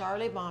like a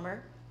Charlie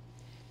bomber,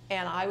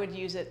 and I would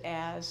use it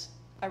as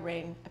a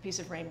piece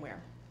of rainwear.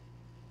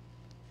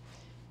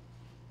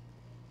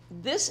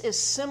 This is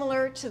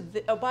similar to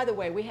oh, by the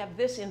way, we have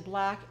this in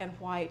black and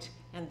white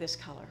and this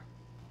color,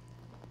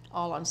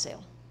 all on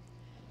sale.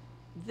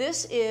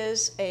 This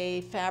is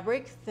a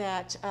fabric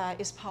that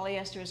is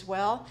polyester as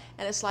well,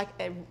 and it's like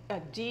a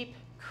deep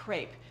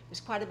crepe. There's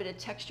quite a bit of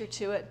texture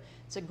to it.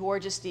 It's a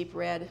gorgeous deep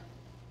red,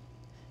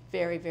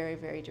 very, very,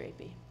 very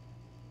drapey.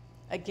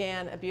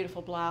 Again, a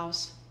beautiful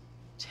blouse,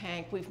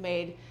 tank. We've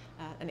made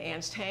an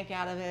Anne's tank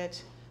out of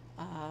it.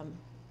 I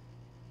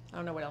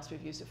don't know what else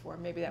we've used it for.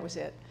 Maybe that was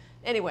it.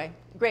 Anyway,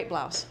 great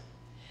blouse.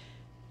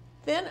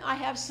 Then I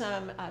have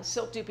some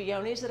silk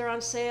dupiones that are on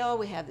sale.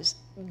 We have this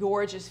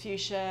gorgeous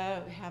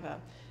fuchsia. We have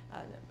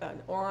an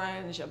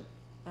orange, a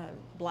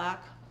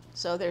black.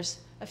 So there's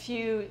a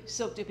few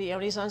silk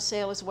dupiones on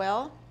sale as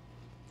well.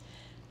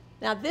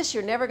 Now this,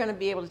 you're never going to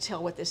be able to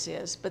tell what this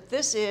is, but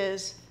this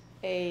is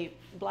a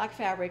black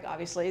fabric,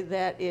 obviously,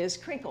 that is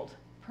crinkled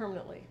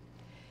permanently.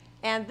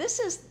 And this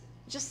is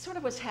just sort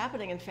of what's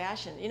happening in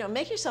fashion. You know,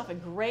 make yourself a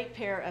great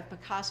pair of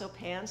Picasso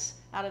pants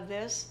out of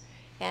this,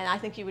 and I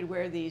think you would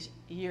wear these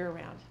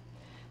year-round.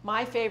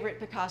 My favorite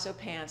Picasso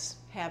pants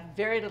have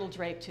very little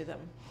drape to them,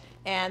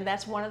 and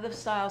that's one of the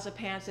styles of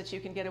pants that you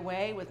can get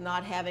away with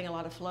not having a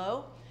lot of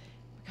flow.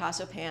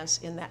 Picasso pants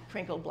in that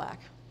crinkled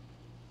black.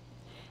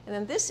 And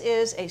then this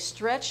is a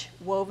stretch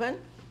woven.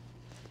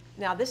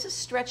 Now this is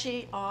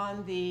stretchy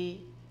on the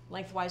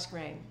lengthwise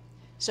grain.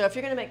 So if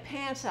you're going to make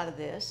pants out of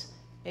this,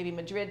 maybe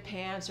Madrid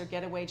pants or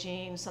getaway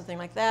jeans, something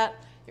like that,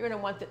 you're going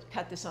to want to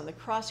cut this on the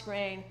cross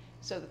grain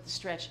so that the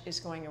stretch is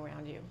going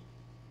around you.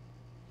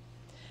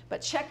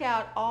 But check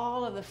out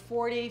all of the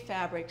 40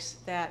 fabrics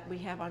that we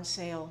have on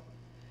sale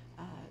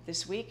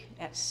this week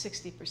at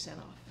 60%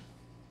 off.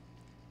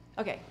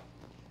 Okay,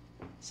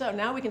 so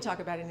now we can talk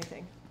about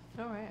anything.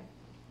 All right,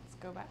 let's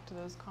go back to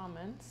those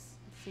comments.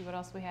 Let's see what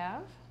else we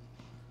have.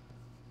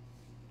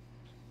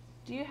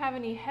 Do you have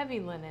any heavy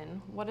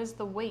linen? What is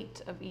the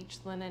weight of each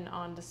linen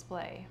on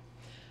display?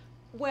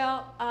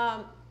 Well,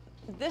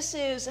 this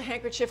is a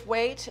handkerchief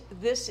weight.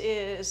 This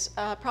is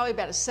probably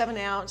about a 7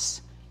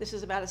 ounce. This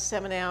is about a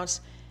 7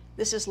 ounce.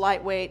 This is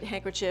lightweight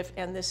handkerchief,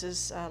 and this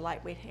is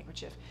lightweight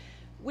handkerchief.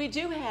 We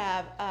do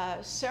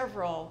have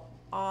several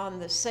on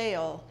the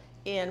sale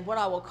in what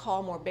I will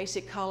call more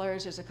basic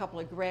colors. There's a couple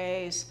of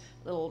grays,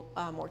 a little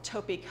more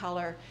taupey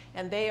color,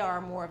 and they are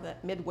more of the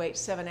mid-weight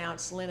 7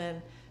 ounce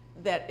linen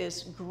that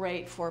is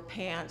great for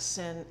pants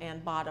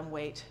and bottom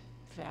weight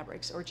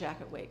fabrics or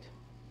jacket weight.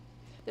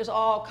 There's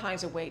all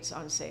kinds of weights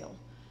on sale,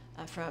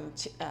 from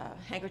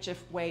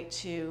handkerchief weight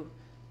to,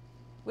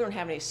 we don't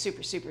have any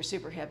super, super,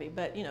 super heavy,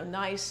 but you know,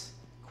 nice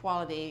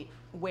quality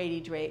weighty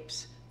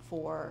drapes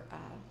for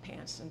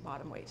pants and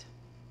bottom weight.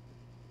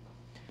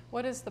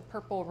 What is the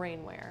purple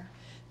rainwear?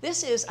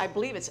 This is, I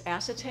believe it's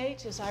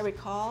acetate, as I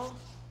recall.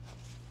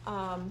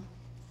 Well,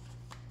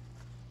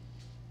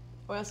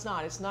 it's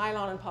not. It's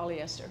nylon and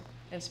polyester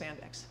and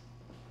spandex.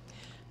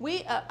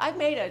 I've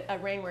made a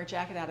rainwear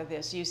jacket out of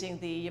this using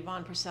the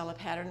Yvonne Priscilla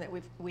pattern that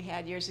we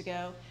had years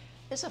ago.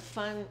 It's a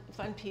fun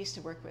piece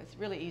to work with,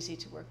 really easy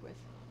to work with.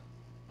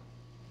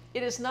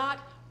 It is not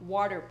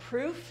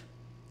waterproof,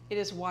 it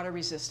is water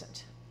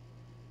resistant.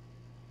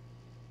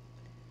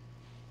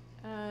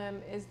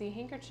 Is the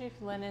handkerchief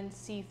linen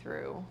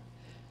see-through?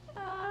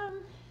 I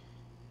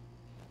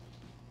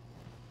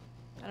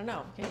don't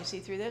know. Can you see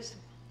through this?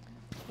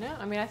 No,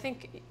 I mean, I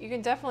think you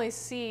can definitely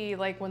see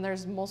like when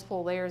there's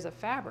multiple layers of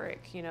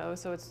fabric, you know,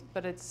 so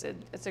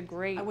it's a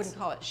great. I wouldn't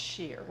call it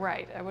sheer.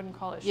 Right, I wouldn't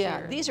call it sheer.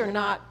 Yeah, these are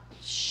not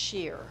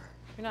sheer.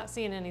 You're not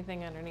seeing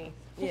anything underneath.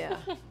 Yeah,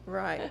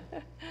 right.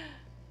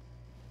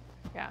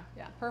 Yeah,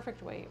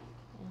 perfect weight.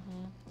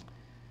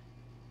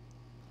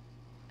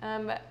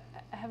 Have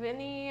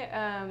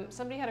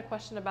somebody had a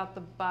question about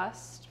the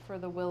bust for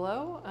the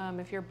willow.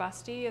 If you're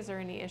busty, is there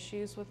any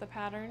issues with the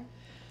pattern?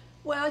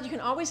 Well, you can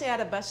always add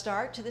a bust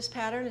dart to this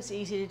pattern. It's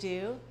easy to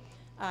do.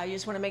 You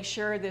just want to make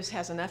sure this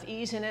has enough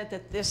ease in it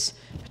that this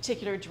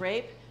particular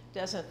drape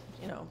doesn't,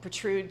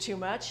 protrude too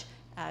much.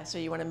 So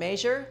you want to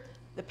measure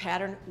the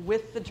pattern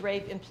with the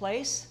drape in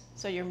place.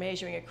 So you're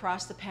measuring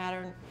across the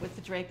pattern with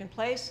the drape in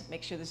place.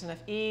 Make sure there's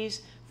enough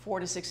ease, 4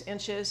 to 6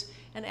 inches,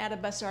 and add a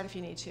bust dart if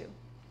you need to.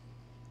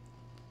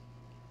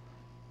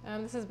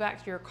 This is back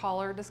to your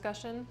collar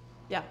discussion.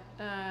 Yeah.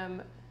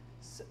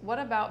 So what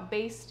about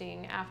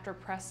basting after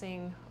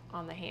pressing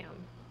on the ham?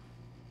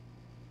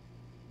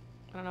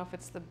 I don't know if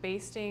it's the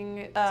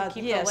basting to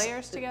keep the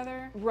layers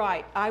together.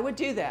 Right, I would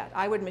do that.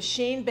 I would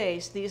machine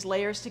baste these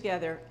layers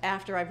together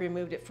after I've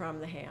removed it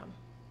from the ham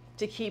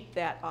to keep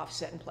that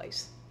offset in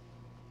place.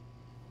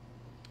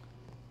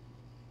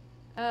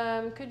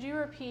 Could you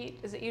repeat,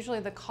 is it usually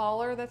the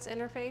collar that's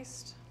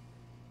interfaced?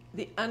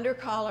 The under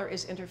collar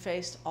is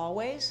interfaced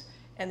always,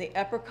 and the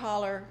upper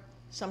collar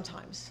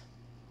sometimes,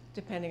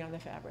 depending on the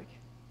fabric.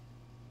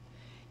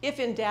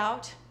 If in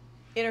doubt,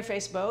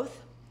 interface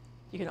both.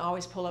 You can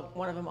always pull up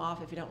one of them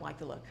off if you don't like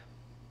the look.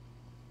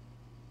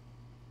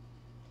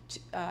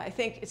 I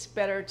think it's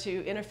better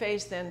to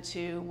interface than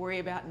to worry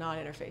about not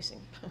interfacing.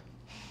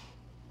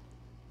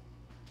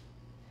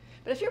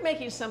 But if you're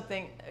making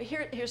something,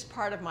 here's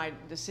part of my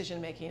decision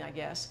making, I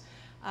guess.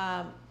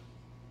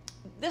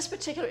 This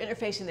particular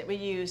interfacing that we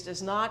use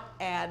does not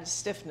add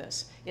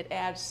stiffness, it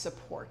adds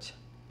support.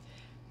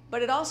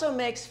 But it also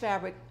makes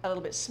fabric a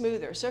little bit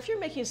smoother. So if you're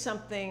making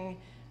something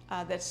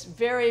that's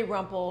very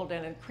rumpled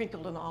and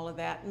crinkled and all of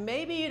that,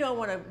 maybe you don't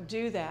want to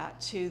do that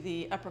to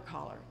the upper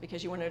collar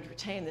because you want to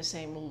retain the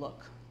same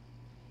look.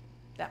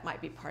 That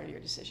might be part of your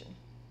decision.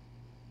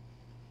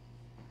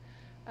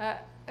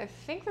 I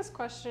think this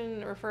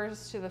question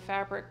refers to the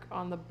fabric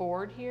on the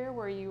board here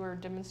where you were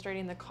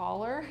demonstrating the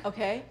collar.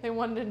 Okay. They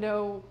wanted to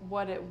know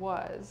what it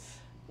was.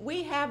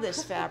 We have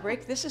this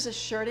fabric. This is a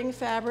shirting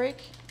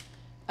fabric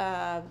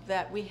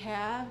that we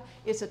have.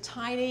 It's a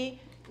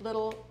tiny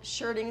little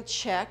shirting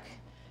check.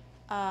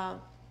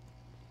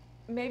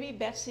 Maybe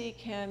Betsy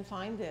can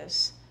find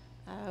this.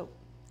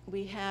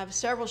 We have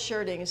several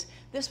shirtings.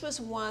 This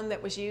was one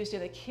that was used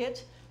in a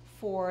kit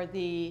for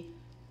the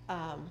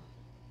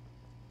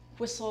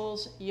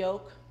Whistles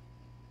Yoke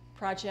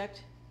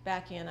project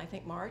back in, I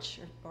think, March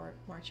or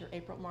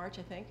April, March,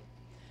 I think.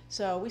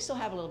 So we still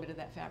have a little bit of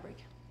that fabric.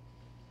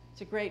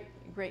 It's a great,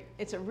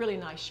 it's a really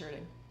nice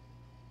shirting.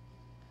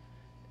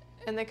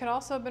 And they could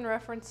also have been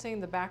referencing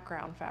the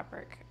background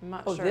fabric. I'm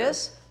not sure.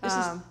 This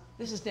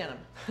is denim.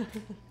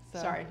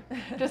 So, Sorry.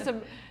 Just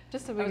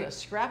a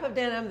scrap of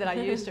denim that I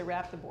used to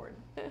wrap the board.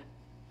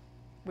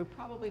 We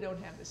probably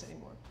don't have this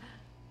anymore.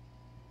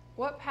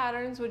 What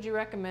patterns would you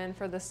recommend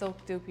for the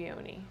silk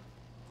dupioni?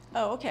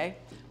 Oh, okay.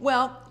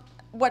 Well,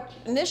 what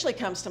initially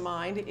comes to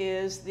mind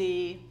is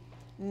the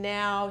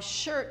Now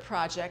shirt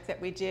project that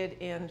we did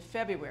in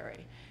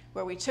February,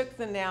 where we took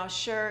the Now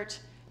shirt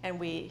and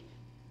we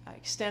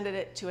extended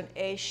it to an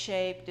A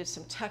shape, did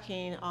some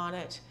tucking on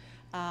it,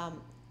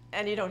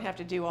 and you don't have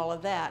to do all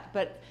of that,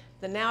 but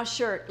the Now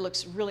shirt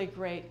looks really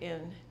great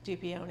in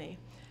dupioni.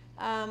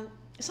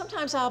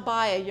 Sometimes I'll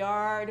buy a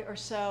yard or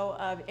so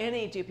of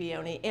any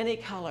dupioni, any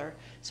color,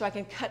 so I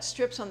can cut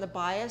strips on the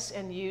bias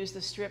and use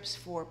the strips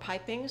for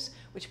pipings,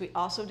 which we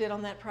also did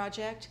on that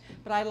project.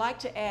 But I like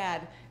to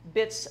add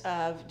bits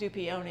of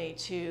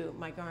dupioni to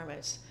my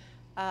garments.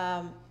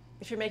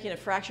 If you're making a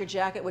fracture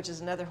jacket, which is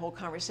another whole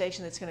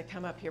conversation that's going to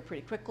come up here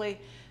pretty quickly,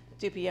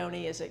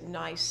 dupioni is a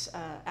nice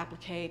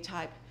applique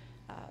type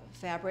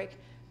fabric.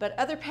 But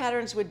other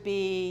patterns would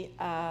be,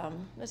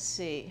 let's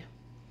see.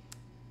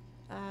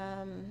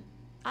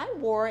 I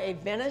wore a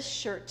Venice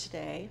shirt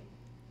today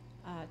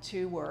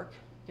to work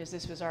because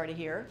this was already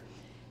here.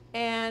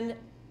 And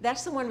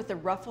that's the one with the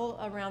ruffle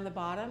around the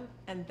bottom.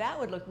 And that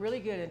would look really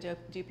good in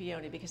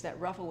dupioni because that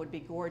ruffle would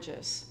be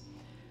gorgeous.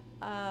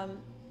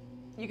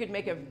 You could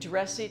make a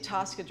dressy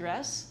Tosca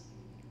dress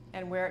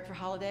and wear it for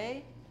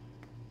holiday.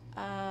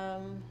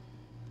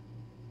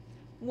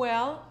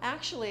 Well,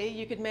 actually,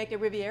 you could make a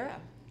Riviera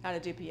out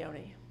of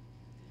dupioni.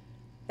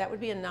 That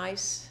would be a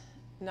nice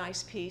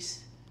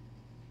piece.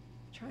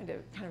 Trying to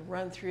kind of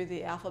run through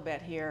the alphabet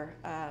here.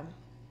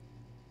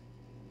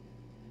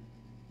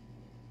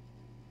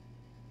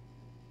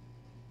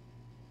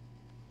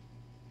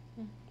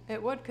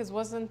 It would, because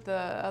wasn't the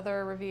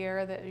other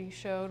Riviera that you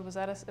showed, was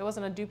that it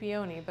wasn't a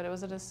dupioni, but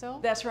was it a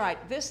silk? That's right.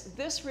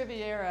 This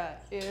Riviera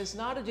is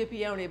not a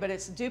dupioni, but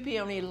it's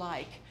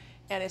dupioni-like.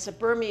 And it's a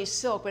Burmese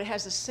silk, but it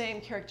has the same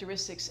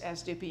characteristics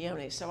as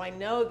dupioni. So I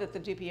know that the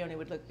dupioni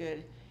would look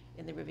good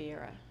in the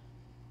Riviera.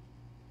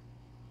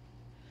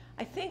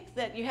 I think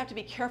that you have to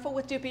be careful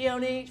with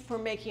dupioni for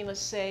making, let's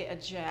say, a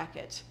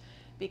jacket,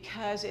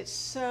 because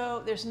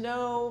there's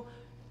not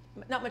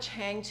much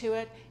hang to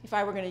it. If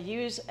I were going to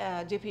use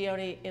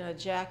dupioni in a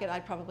jacket,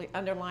 I'd probably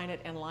underline it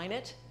and line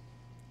it,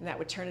 and that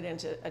would turn it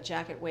into a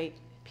jacket weight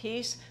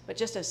piece. But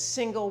just a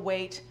single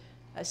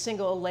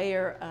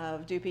layer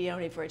of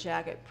dupioni for a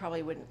jacket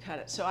probably wouldn't cut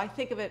it. So I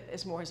think of it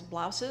as more as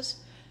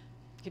blouses.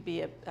 It could be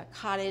a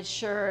cottage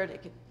shirt.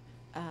 It could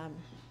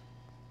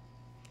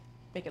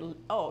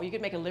you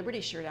could make a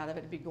Liberty shirt out of it.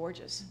 It'd be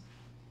gorgeous.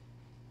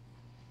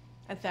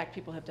 In fact,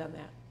 people have done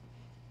that.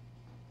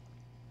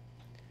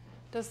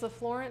 Does the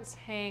Florence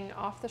hang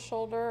off the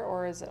shoulder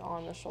or is it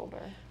on the shoulder?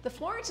 The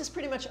Florence is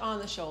pretty much on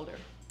the shoulder.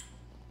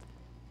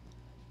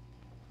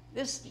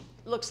 This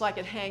looks like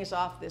it hangs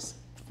off this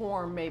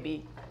form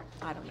maybe,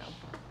 I don't know,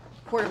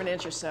 1/4 of an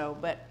inch or so,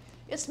 but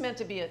It's meant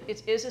to be,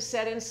 it is a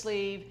set-in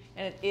sleeve,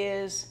 and it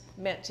is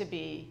meant to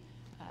be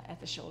at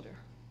the shoulder.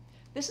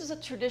 This is a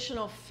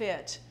traditional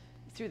fit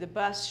through the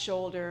bust,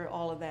 shoulder,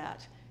 all of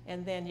that.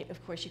 And then,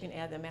 of course, you can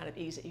add the amount of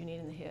ease that you need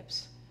in the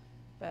hips.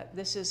 But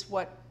this is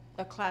what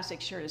a classic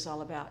shirt is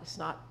all about. It's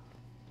not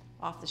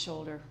off the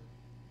shoulder.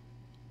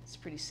 It's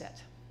pretty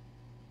set.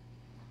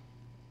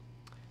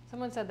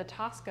 Someone said the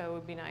Tosca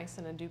would be nice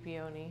in a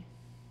Dupioni.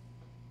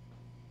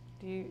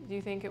 Do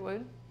you think it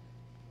would?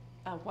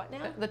 What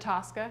now? The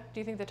Tosca. Do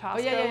you think the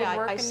Tosca would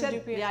work I in said, the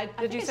Dupioni? Yeah, I Did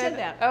think you I say said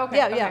that. Oh, okay.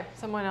 Yeah, okay. yeah.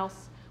 Someone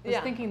else was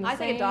thinking the I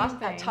same think a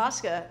thing.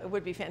 Tosca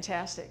would be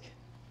fantastic.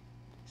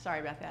 Sorry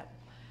about that.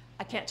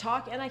 I can't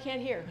talk and I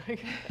can't hear.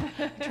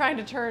 Trying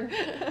to turn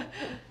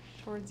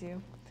towards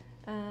you.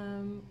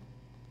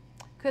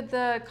 Could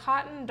the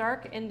cotton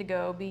dark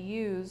indigo be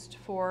used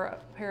for a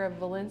pair of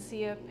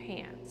Valencia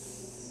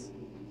pants?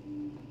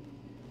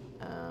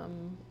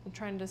 I'm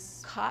trying to...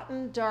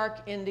 Cotton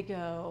dark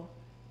indigo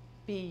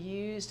be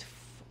used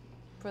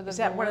For the is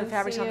that one of the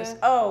fabrics on this?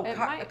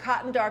 Valencia? Oh,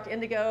 cotton dark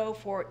indigo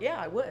for, yeah,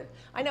 I would.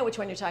 I know which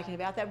one you're talking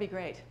about. That'd be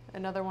great.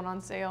 Another one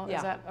on sale? Yeah.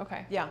 Is that,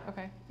 okay. Yeah.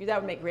 Okay.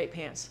 That would make great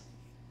pants.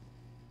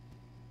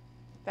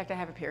 In fact, I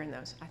have a pair in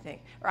those, I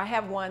think. Or I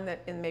have one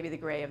that in maybe the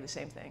gray of the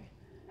same thing.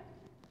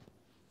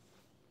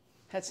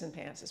 Hudson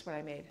pants is what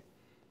I made.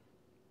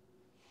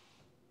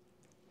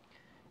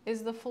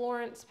 Is the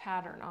Florence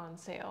pattern on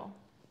sale?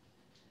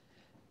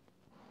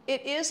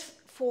 It is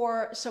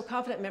for Sew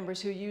Confident members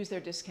who use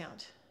their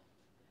discount,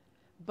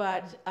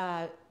 but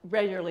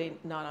regularly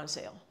not on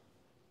sale.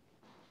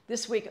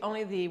 This week,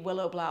 only the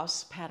Willow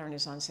Blouse pattern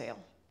is on sale.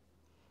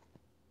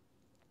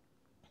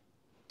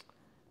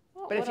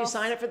 Well, but if you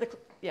sign up for the,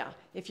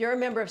 if you're a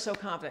member of Sew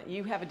Confident,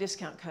 you have a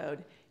discount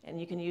code and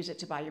you can use it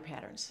to buy your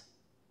patterns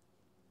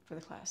for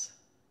the class.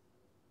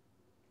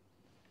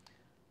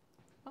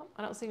 Well,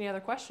 I don't see any other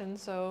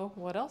questions, so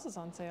what else is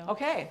on sale?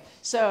 Okay,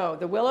 so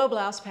the Willow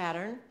Blouse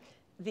pattern.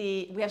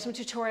 We have some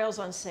tutorials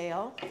on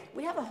sale.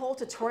 We have a whole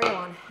tutorial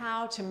on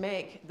how to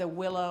make the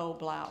Willow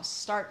Blouse,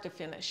 start to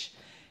finish.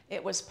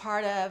 It was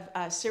part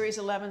of Series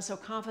 11 Sew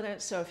Confident,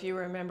 so if you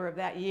were a member of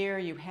that year,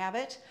 you have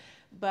it.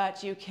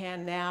 But you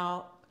can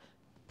now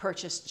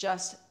purchase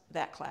just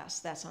that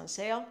class. That's on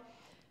sale.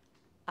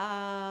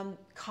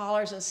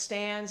 Collars and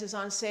stands is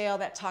on sale.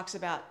 That talks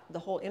about the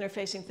whole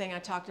interfacing thing I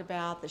talked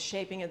about, the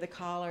shaping of the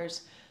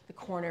collars, the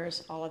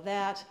corners, all of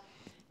that.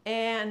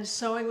 And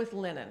sewing with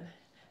linen.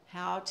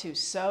 How to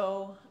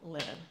sew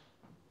linen.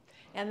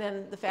 And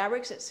then the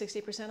fabrics at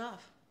 60%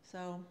 off.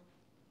 So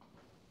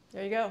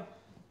there you go.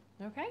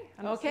 Okay.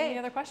 I don't see any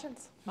other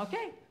questions.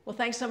 Okay. Well,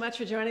 thanks so much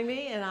for joining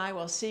me, and I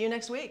will see you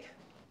next week.